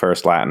least in the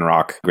first Latin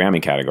rock Grammy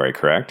category,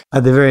 correct?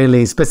 At the very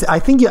least. But I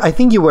think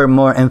you were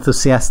more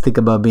enthusiastic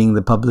about being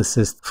the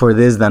publicist for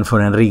this than for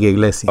Enrique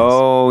Iglesias.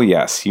 Oh,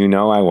 yes.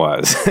 I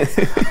was.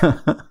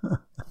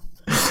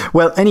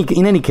 Well,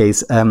 in any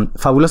case,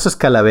 Fabulosos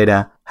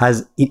Calavera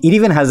it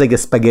even has like a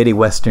spaghetti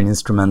western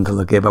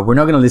instrumental, okay? But we're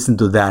not going to listen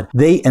to that.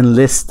 They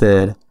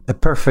enlisted a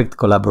perfect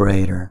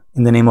collaborator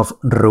in the name of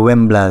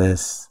Rubén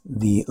Blades,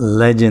 the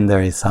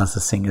legendary salsa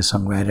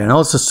singer-songwriter and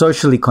also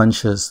socially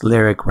conscious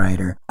lyric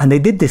writer. And they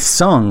did this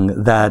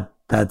song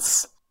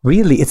that's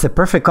Really, it's a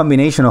perfect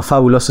combination of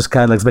Fabulosos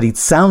Cadillacs, but it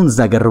sounds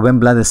like a Rubén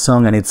Blades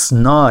song, and it's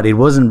not. It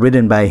wasn't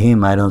written by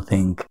him, I don't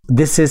think.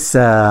 This is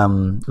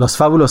Los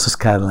Fabulosos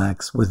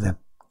Cadillacs with the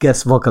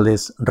guest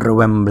vocalist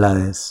Rubén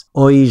Blades.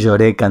 Hoy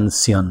lloré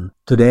canción.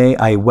 Today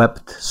I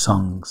wept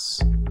songs.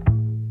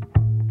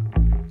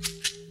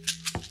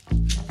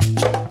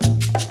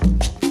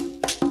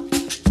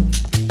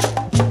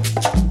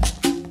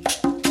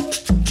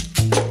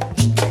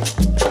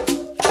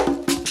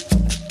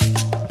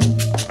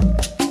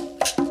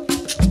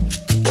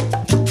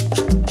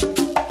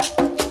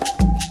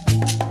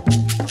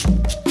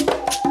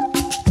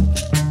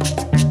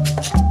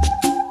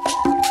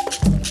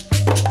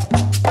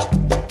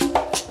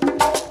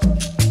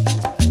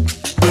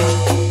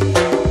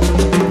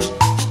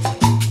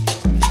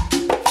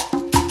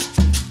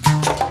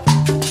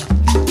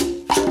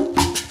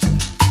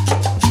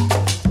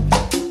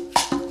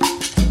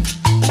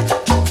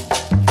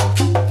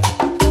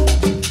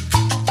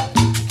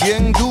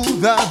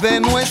 De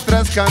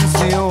nuestras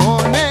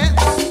canciones,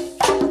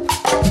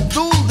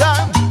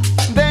 duda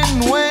de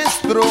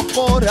nuestro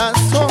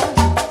corazón.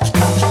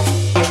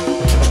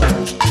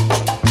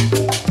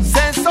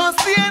 Se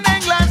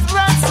sostienen las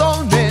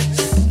razones,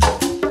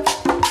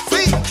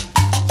 sí,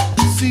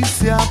 sí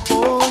se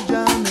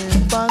apoyan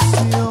en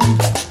pasión.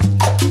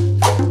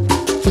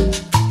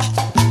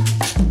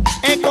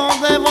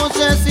 Ecos de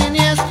voces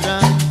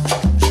siniestras,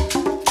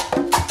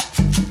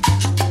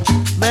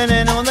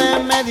 veneno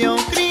de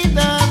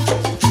mediocridad.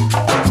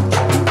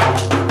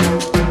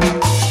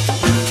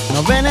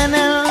 Ven en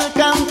el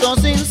canto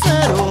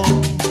sincero,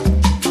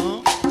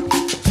 ¿no?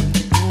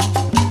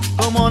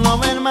 Como no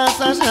ven más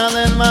allá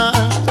del mar.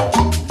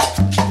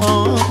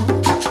 Oh,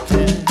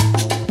 yeah.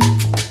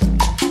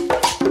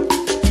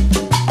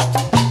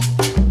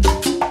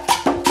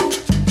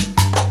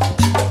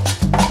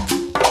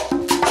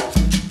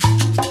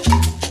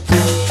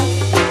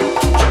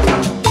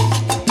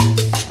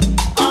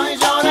 Hoy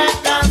lloré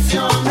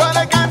canción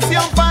para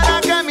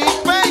que mi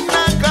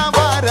pena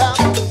acabara.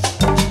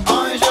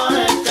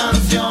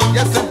 Y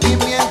el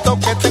sentimiento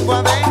que tengo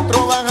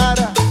adentro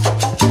bajara.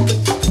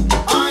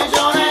 Hoy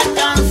lloré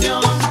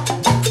canción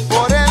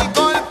por el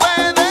golpe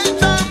del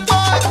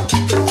tambor.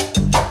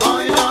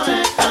 Hoy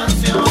lloré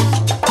canción,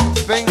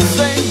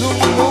 pensé en un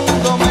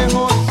mundo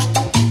mejor.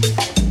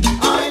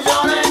 Hoy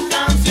lloré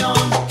canción,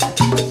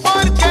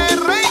 porque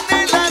reine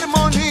la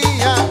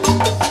armonía.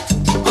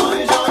 Hoy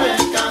lloré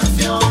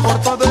canción, por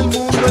todo el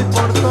mundo y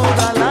por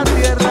toda la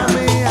tierra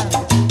mía.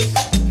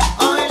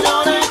 Hoy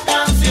lloré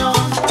canción,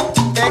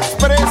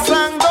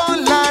 expresando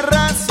la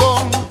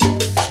razón.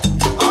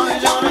 Hoy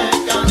lloré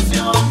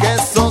canción, que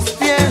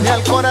sostiene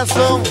al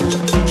corazón.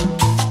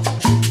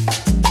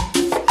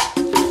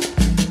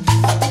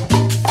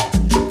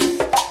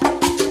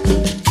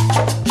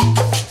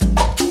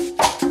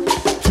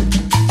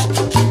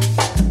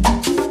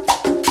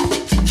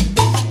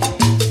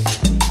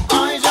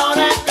 Hoy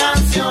lloré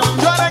canción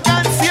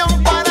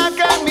para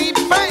que mi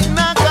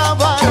pena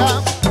acabara.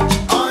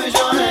 Hoy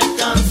lloré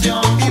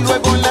canción, y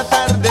luego en la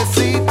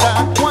tardecita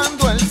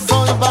cuando el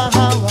sol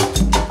bajaba.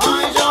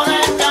 Hoy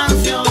lloré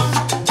canción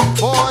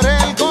por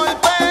el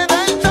golpe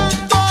del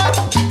tambor.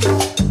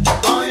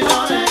 Hoy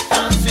lloré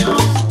canción,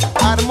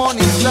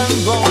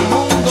 armonizando un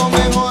mundo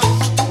mejor.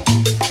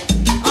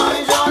 Hoy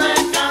lloré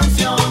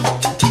canción,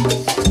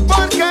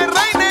 porque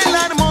reine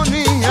la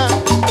armonía.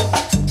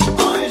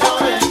 Hoy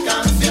lloré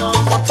canción,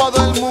 por todo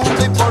el mundo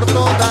y por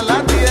toda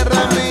la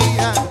tierra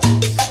mía.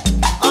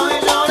 Hoy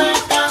lloré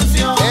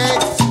canción,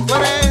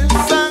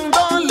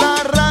 expresando la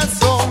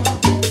razón.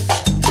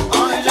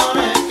 Hoy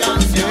lloré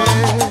canción,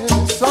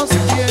 que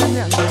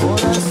sostiene al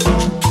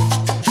corazón.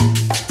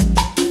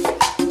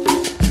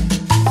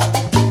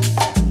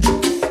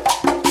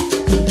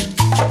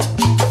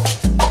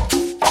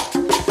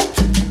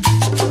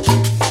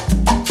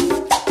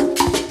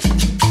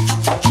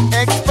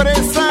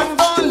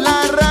 Expresando la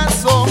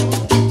razón,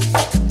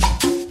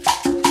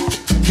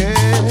 que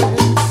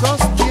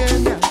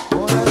sostiene al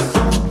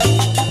corazón.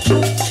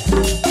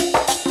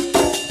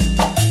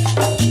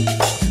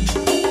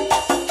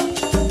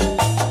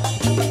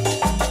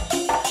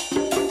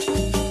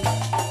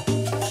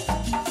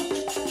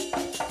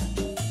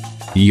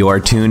 You're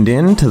tuned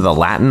in to the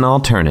Latin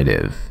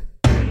Alternative.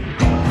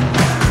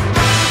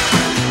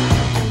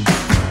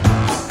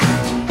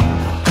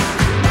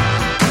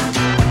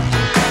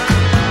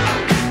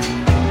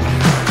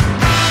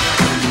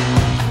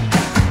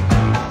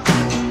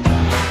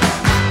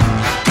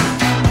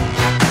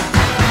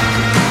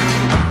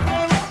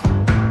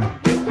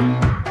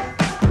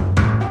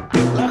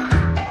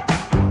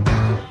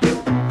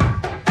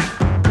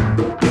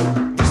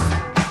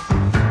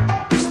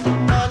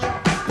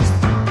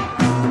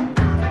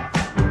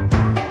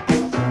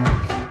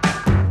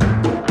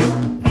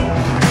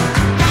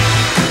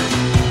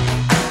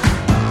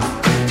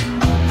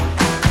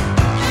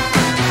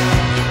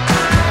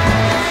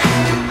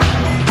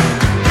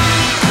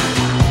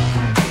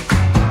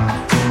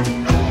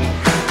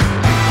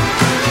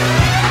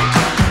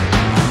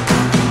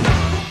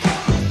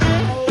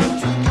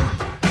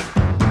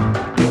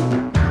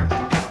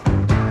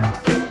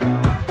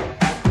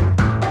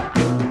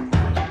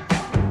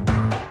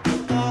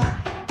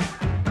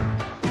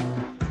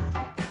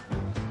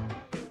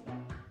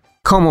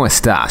 ¿Cómo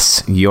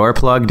estás? You're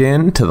plugged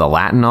in to the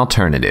Latin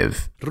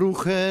alternative.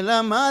 Ruge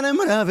la mar en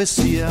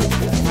bravesía,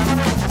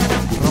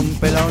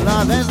 rompe la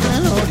ola desde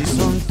el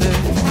horizonte,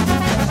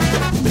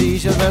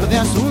 brilla el verde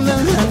azul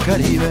del gran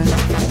Caribe,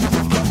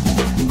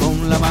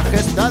 con la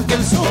majestad que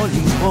el sol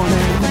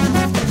impone.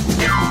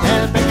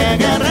 El pequeño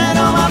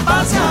guerrero va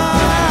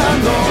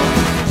pasando,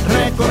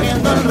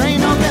 recorriendo el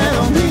reino que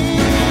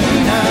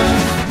domina,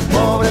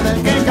 pobre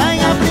del que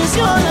caiga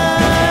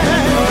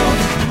prisionero,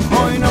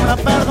 hoy no habrá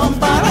perdón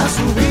para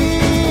su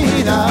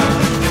vida.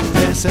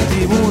 Es el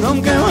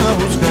tiburón que va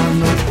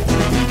buscando,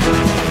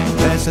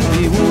 es el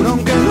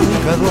tiburón que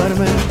nunca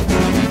duerme,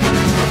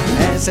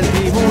 es el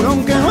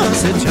tiburón que va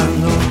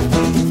acechando,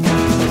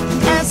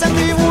 es el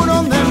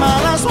tiburón de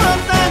mala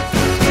suerte,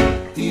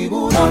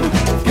 tiburón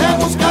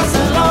que buscas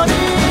en la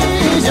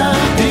orilla,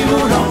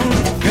 tiburón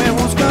que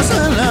buscas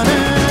en la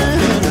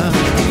arena,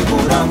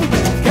 tiburón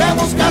que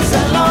buscas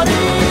en la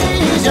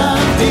orilla,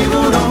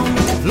 tiburón,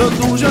 lo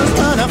tuyo es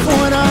para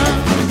afuera.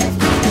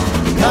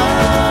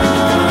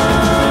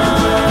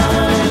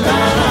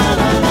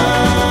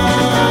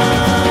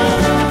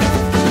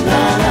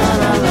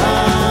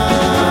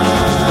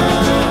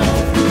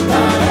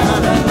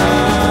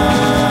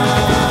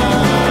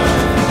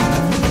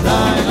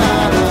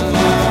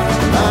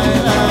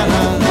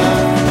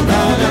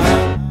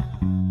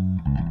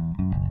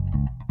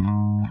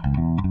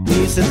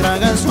 Se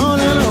traga el sol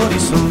el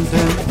horizonte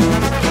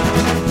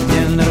y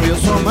el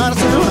nervioso mar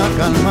se va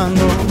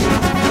calmando.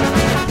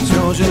 Se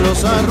oyen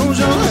los arrullos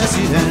de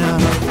sirena,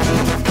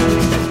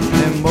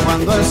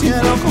 embobando el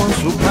cielo con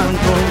su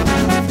canto.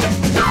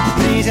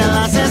 Brillan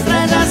las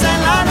estrellas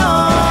en la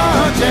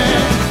noche,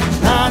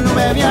 la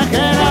nube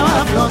viajera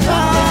va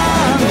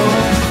flotando,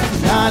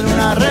 la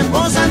luna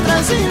reposa entre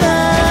el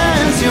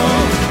silencio,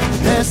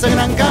 ese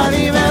gran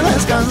Caribe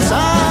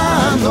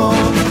descansando.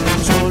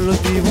 Solo el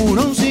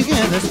tiburón sigue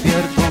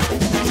despierto,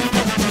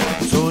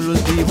 solo el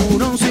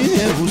tiburón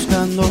sigue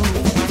buscando,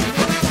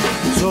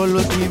 solo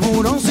el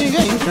tiburón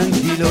sigue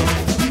intranquilo,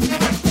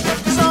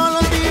 solo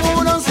el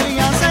tiburón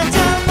sigue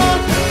acechando.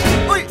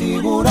 ¡Uy!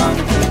 Tiburón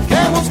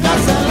que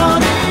buscas en la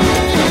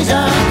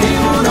orilla,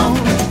 tiburón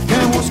que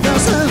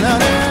buscas en la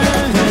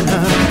arena,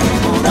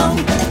 tiburón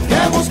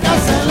que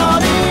buscas en la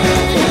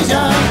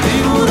orilla,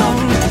 tiburón,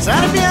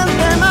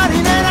 serpiente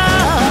marinera.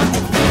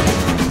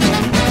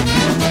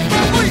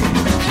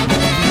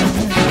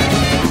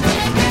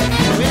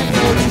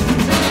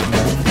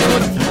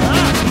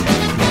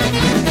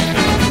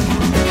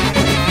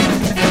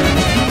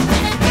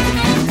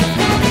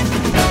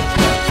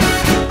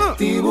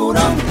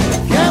 Tiburón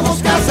que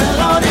buscas en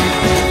la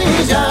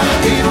orilla,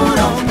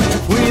 tiburón,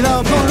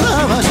 cuidado con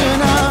la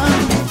ballena,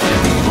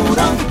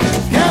 tiburón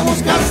que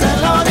buscas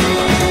en la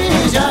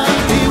orilla,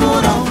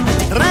 tiburón,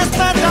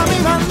 respeta mi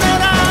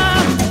bandera.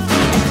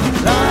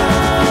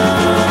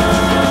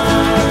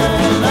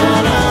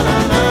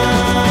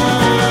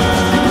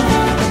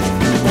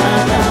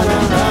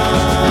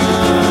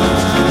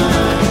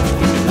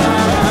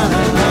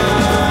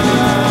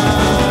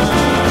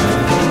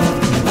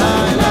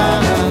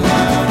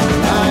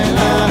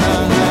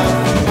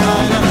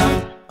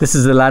 This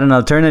is the Latin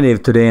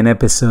Alternative, today an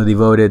episode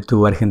devoted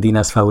to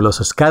Argentina's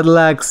Fabulosos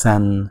Cadillacs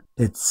and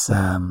its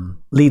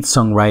lead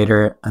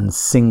songwriter and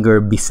singer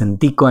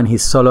Vicentico and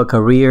his solo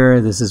career.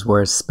 This is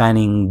where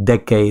spanning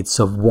decades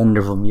of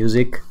wonderful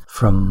music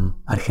from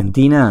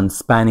Argentina and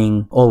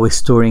spanning, always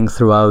touring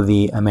throughout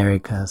the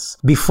Americas.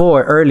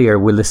 Earlier,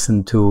 we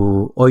listened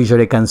to Hoy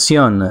Lloré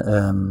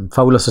Canción,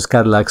 Fabulosos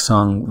Cadillacs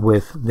song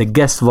with the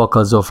guest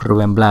vocals of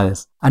Rubén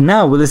Blades. And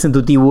now we listen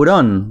to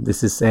Tiburón.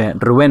 This is a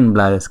Rubén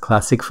Blades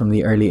classic from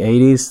the early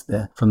 80s,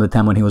 from the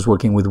time when he was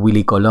working with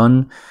Willy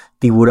Colón.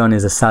 Tiburón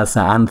is a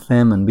salsa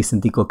anthem, and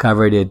Vicentico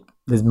covered it,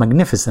 this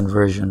magnificent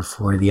version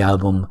for the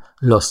album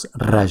Los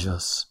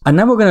Rayos. And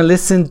now we're going to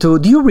listen to,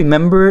 do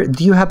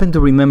you happen to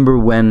remember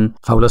when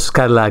Fabulosos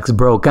Cadillacs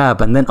broke up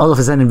and then all of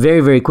a sudden,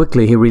 very, very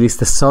quickly, he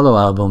released a solo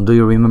album? Do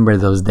you remember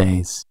those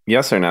days?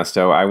 Yes,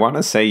 Ernesto. I want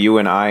to say you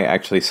and I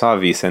actually saw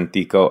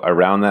Vicentico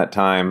around that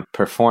time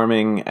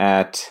performing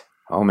at...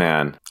 Oh,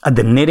 man. At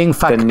the Knitting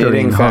Factory The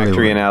Knitting in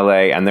Factory in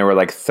Hollywood. LA. And there were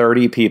like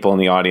 30 people in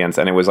the audience.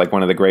 And it was like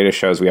one of the greatest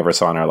shows we ever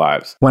saw in our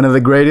lives. One of the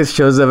greatest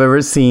shows I've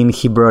ever seen.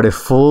 He brought a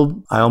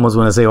full, I almost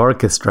want to say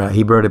orchestra.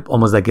 He brought it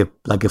almost like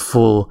a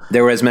full...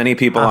 There were as many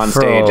people on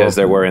stage as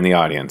there were in the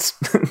audience.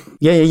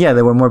 Yeah.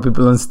 There were more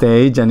people on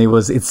stage and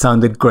it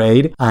sounded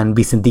great. And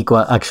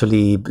Vicentico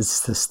actually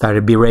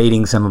started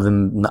berating some of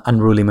the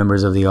unruly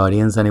members of the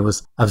audience. And it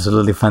was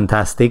absolutely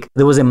fantastic.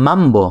 There was a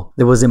mambo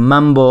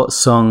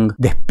song,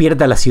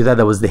 Despierta la Ciudad,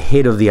 that was the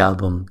hit of the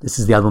album. This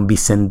is the album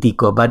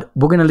Vicentico. But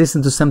we're going to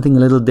listen to something a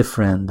little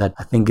different that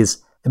I think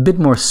is a bit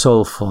more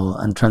soulful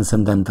and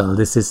transcendental.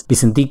 This is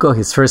Vicentico,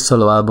 his first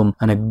solo album,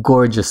 and a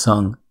gorgeous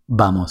song,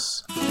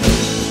 Vamos.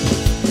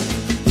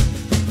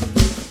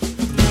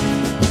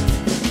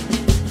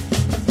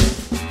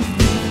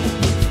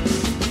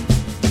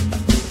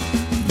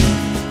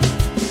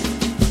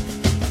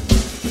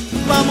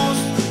 Vamos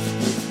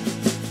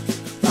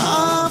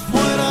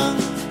afuera,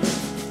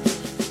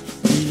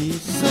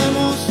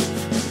 pisemos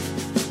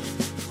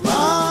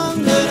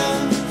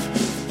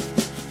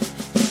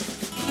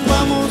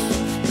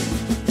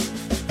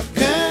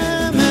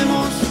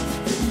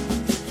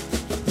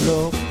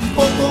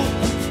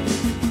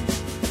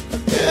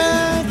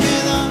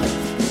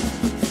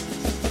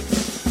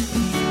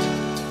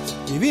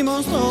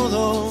Vivimos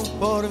todo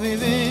por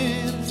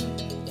vivir.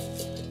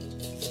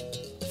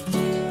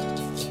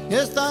 Y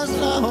esta es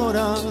la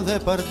hora de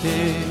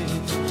partir.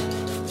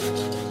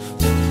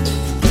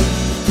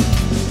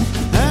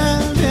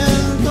 El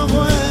viento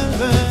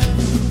vuelve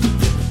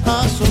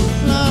a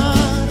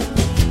soplar.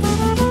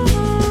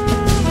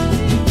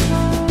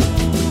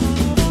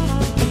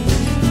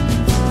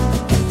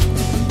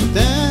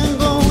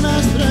 Tengo una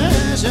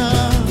estrella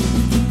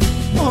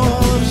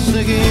por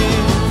seguir.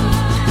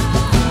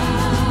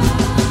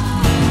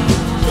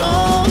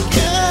 Yo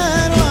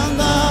quiero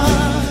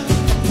andar,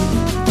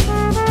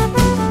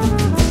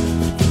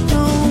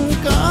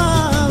 nunca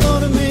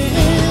dormir.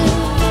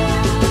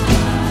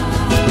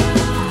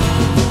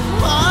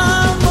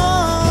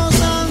 Vamos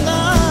a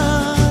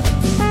andar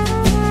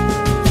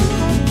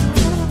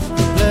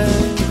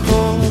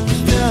lejos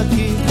de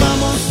aquí.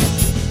 Vamos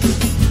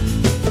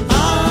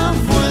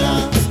afuera,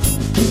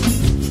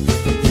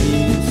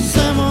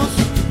 hicemos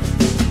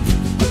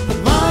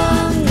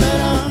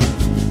bandera.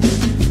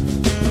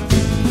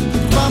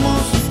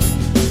 Vamos,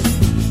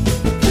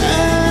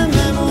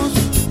 quememos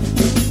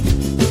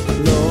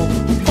lo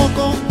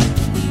poco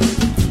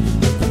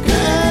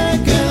que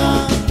queda.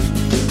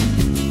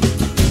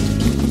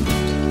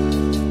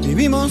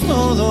 Vivimos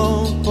todo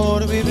por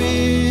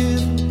vivir.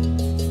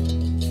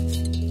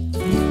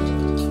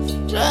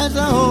 Ya es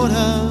la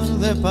hora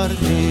de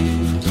partir.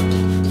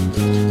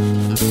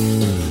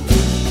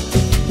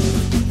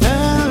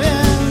 El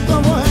viento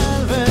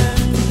vuelve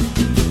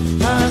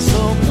a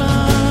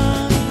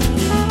soplar.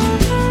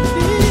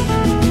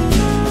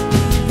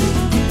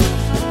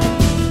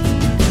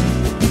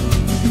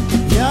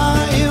 Y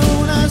hay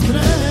una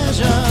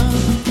estrella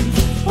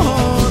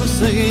por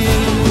seguir.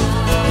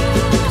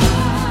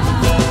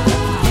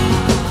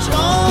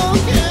 Yo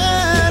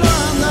quiero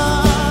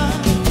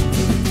andar,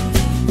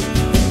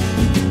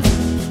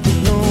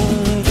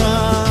 nunca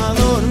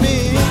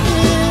dormir.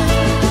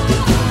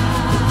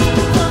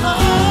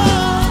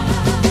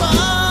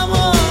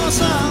 Vamos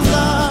a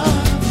andar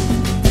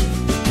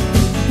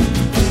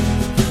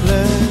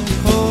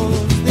lejos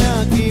de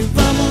aquí.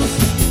 Vamos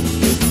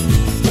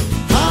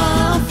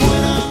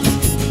afuera,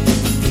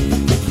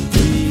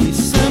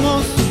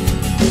 hicemos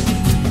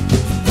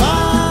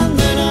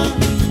bandera.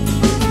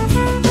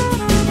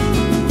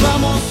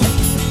 Vamos,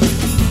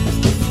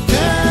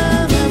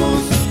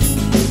 quememos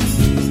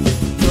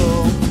lo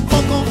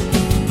poco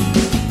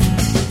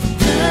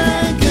que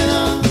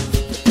queda.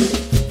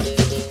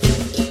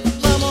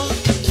 Vamos,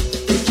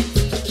 vamos,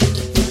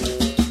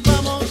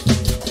 vamos,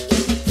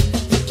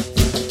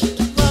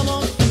 vamos,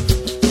 vamos, vamos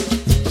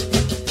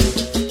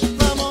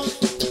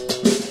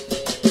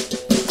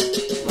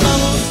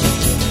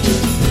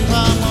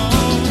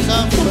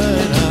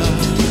afuera.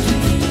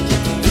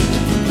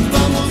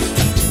 Vamos,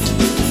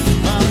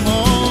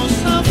 vamos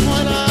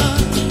afuera.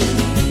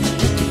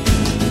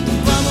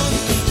 Vamos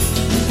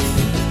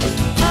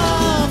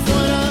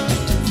afuera.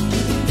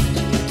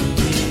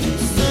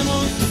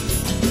 Hicemos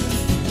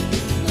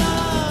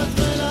las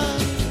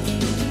velas.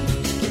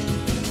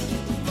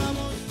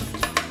 Vamos.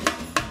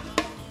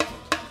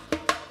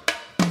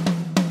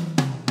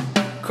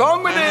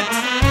 Come with it.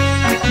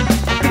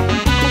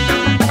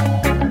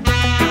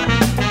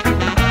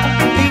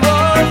 Y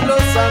vos lo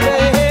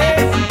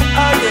sabés,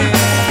 ayer.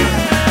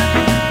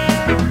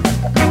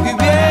 Y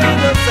bien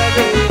lo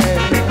sabés.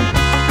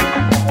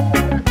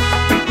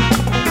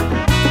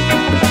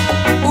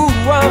 Oh,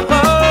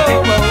 oh,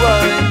 oh.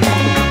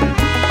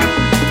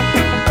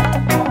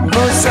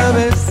 Vos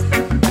sabés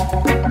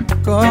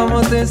cómo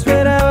te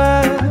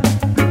esperaba,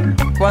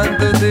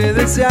 cuánto te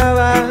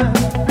deseaba.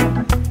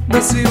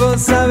 No, si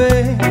vos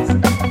sabés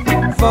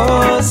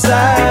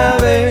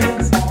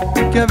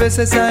que a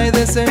veces hay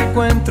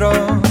desencuentros,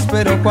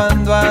 pero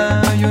cuando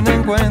hay un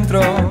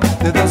encuentro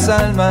de dos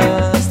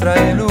almas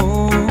trae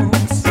luz.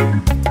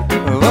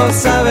 Vos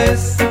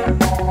sabés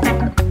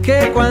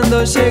que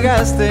cuando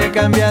llegaste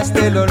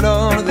cambiaste el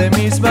olor de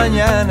mis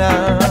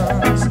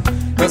mañanas.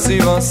 No, si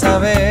vos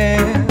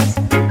sabés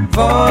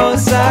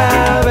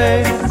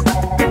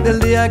del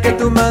día que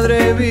tu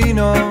madre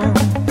vino,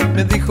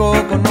 me dijo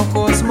con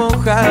ojos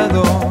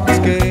mojados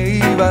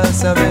que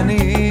ibas a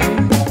venir.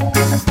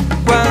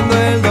 Cuando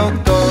el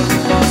doctor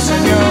dijo,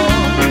 señor,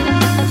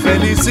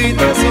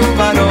 felicito a su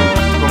varón.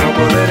 ¿Cómo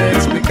poder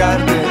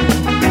explicarte?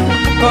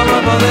 ¿Cómo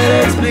poder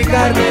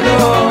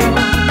explicártelo?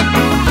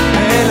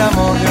 El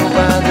amor de un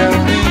padre a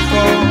un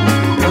hijo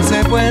no se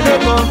puede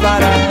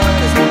comparar,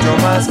 es mucho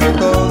más que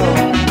todo.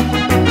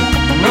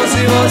 No,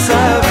 si vos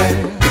sabés.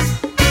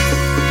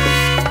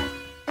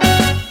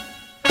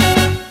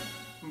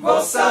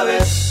 Vos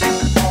sabés,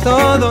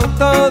 todo,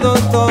 todo,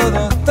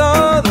 todo,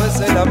 todo es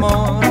el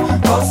amor.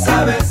 Vos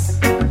sabés,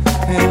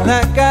 en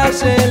la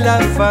calle, en la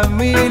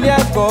familia,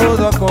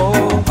 codo a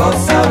codo. Vos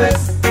sabés,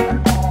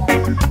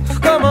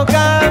 cómo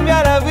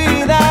cambia la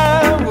vida.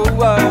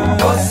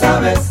 Vos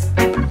sabés,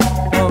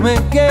 no me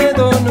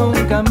quedo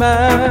nunca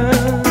más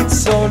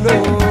solo.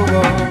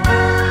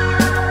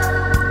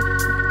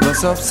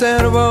 Los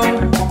observo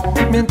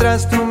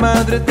mientras tu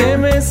madre te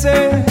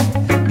mece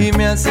y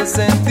me hace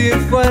sentir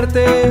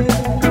fuerte,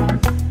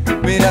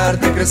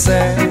 mirarte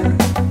crecer.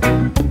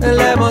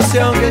 La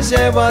emoción que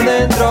llevo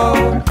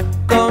adentro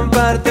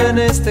comparto en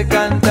este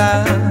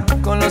cantar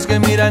con los que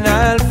miran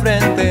al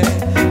frente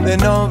de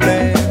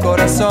noble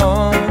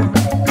corazón.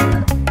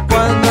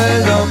 Cuando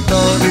el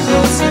doctor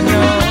dijo,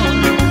 Señor,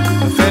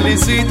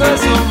 felicito,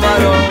 es un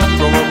varón,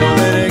 ¿cómo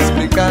poder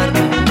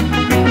explicarme?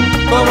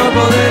 ¿Cómo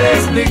poder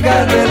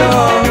explicártelo?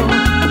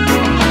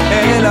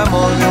 El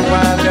amor de un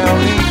padre a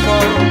un hijo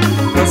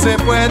no se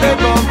puede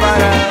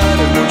comparar,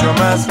 es mucho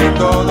más que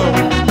todo.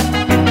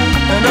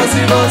 No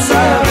si vos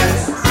sabes.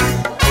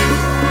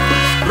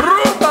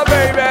 ¡Rumba,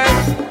 baby!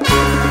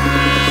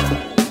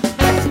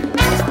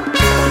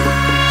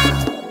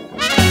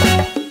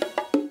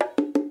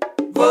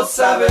 Vos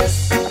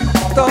sabes.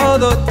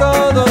 Todo,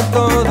 todo,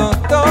 todo,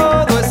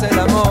 todo es el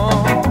amor.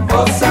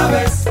 Vos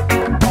sabes.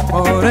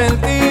 Por el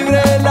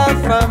tigre, la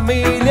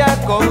familia,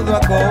 codo a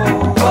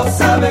codo. Vos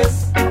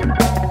sabes.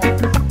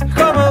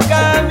 Cómo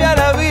cambia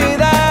la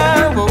vida.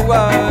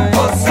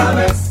 Vos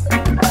sabes.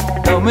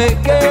 No me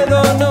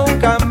quedo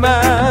nunca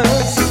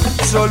más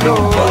solo.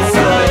 Vos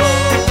sabes.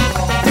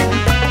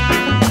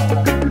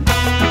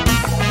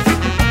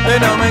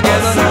 No me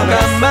quedo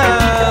nunca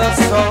más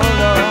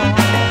solo.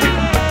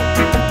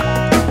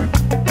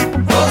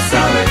 Vos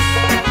sabes.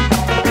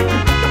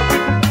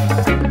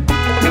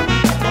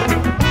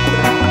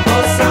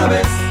 Vos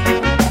sabes.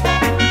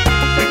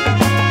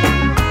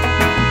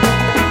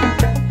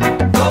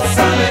 Vos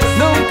sabes.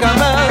 Nunca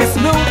más,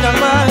 nunca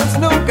más,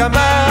 nunca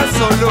más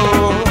solo.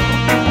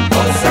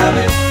 Vos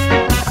sabes.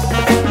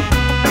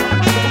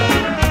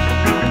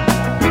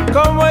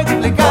 ¿Cómo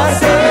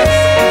explicarte?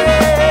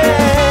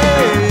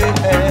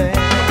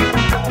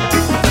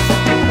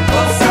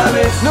 Vos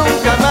sabes.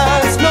 Nunca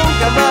más,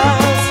 nunca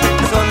más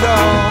solo.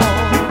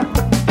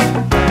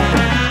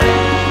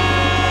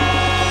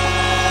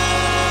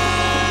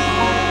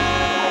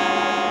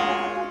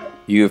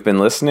 You've been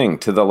listening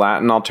to The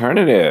Latin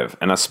Alternative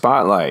and a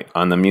spotlight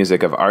on the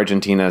music of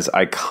Argentina's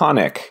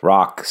iconic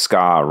rock,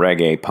 ska,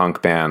 reggae,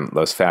 punk band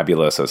Los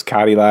Fabulosos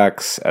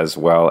Cadillacs, as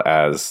well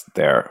as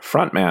their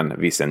frontman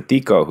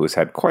Vicentico, who's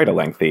had quite a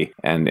lengthy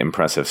and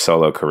impressive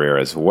solo career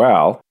as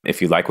well.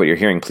 If you like what you're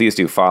hearing, please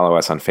do follow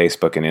us on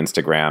Facebook and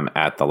Instagram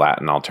at The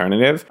Latin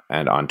Alternative,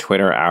 and on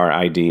Twitter, our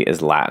ID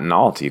is Latin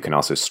Alt. You can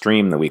also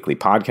stream the weekly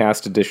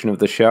podcast edition of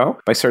the show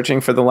by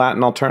searching for The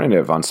Latin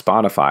Alternative on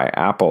Spotify,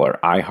 Apple, or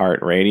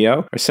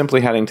iHeartRadio, or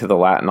simply heading to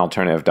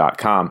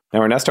thelatinalternative.com.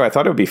 Now, Ernesto, I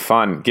thought it would be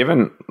fun,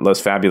 given Los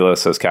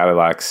Fabulosos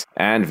Cadillacs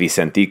and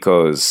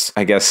Vicentico's,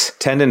 I guess,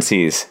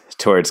 tendencies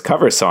towards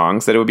cover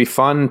songs, that it would be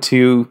fun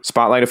to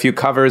spotlight a few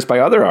covers by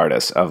other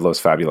artists of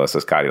Los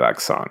Fabulosos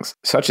Cadillacs songs.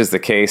 Such is the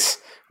case.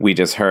 We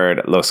just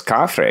heard Los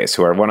Cafres,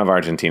 who are one of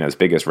Argentina's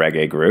biggest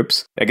reggae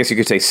groups. I guess you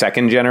could say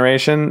second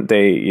generation.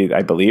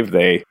 I believe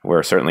they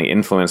were certainly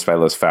influenced by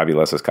Los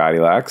Fabulosos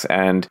Cadillacs,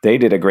 and they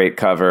did a great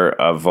cover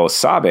of Vos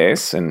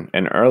Sabes,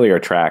 an earlier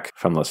track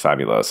from Los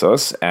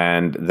Fabulosos,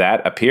 and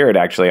that appeared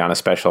actually on a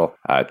special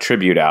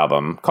tribute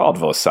album called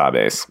Vos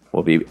Sabes.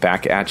 We'll be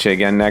back at you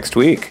again next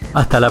week.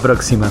 Hasta la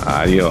próxima.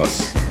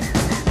 Adios.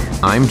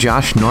 I'm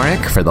Josh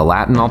Norick for The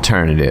Latin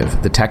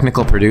Alternative. The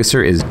technical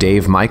producer is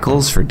Dave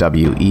Michaels for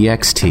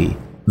WEXT.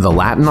 The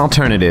Latin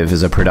Alternative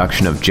is a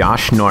production of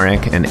Josh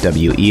Norick and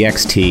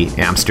WEXT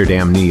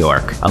Amsterdam, New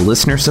York, a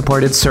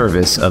listener-supported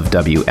service of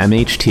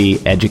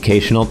WMHT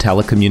Educational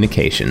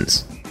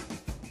Telecommunications.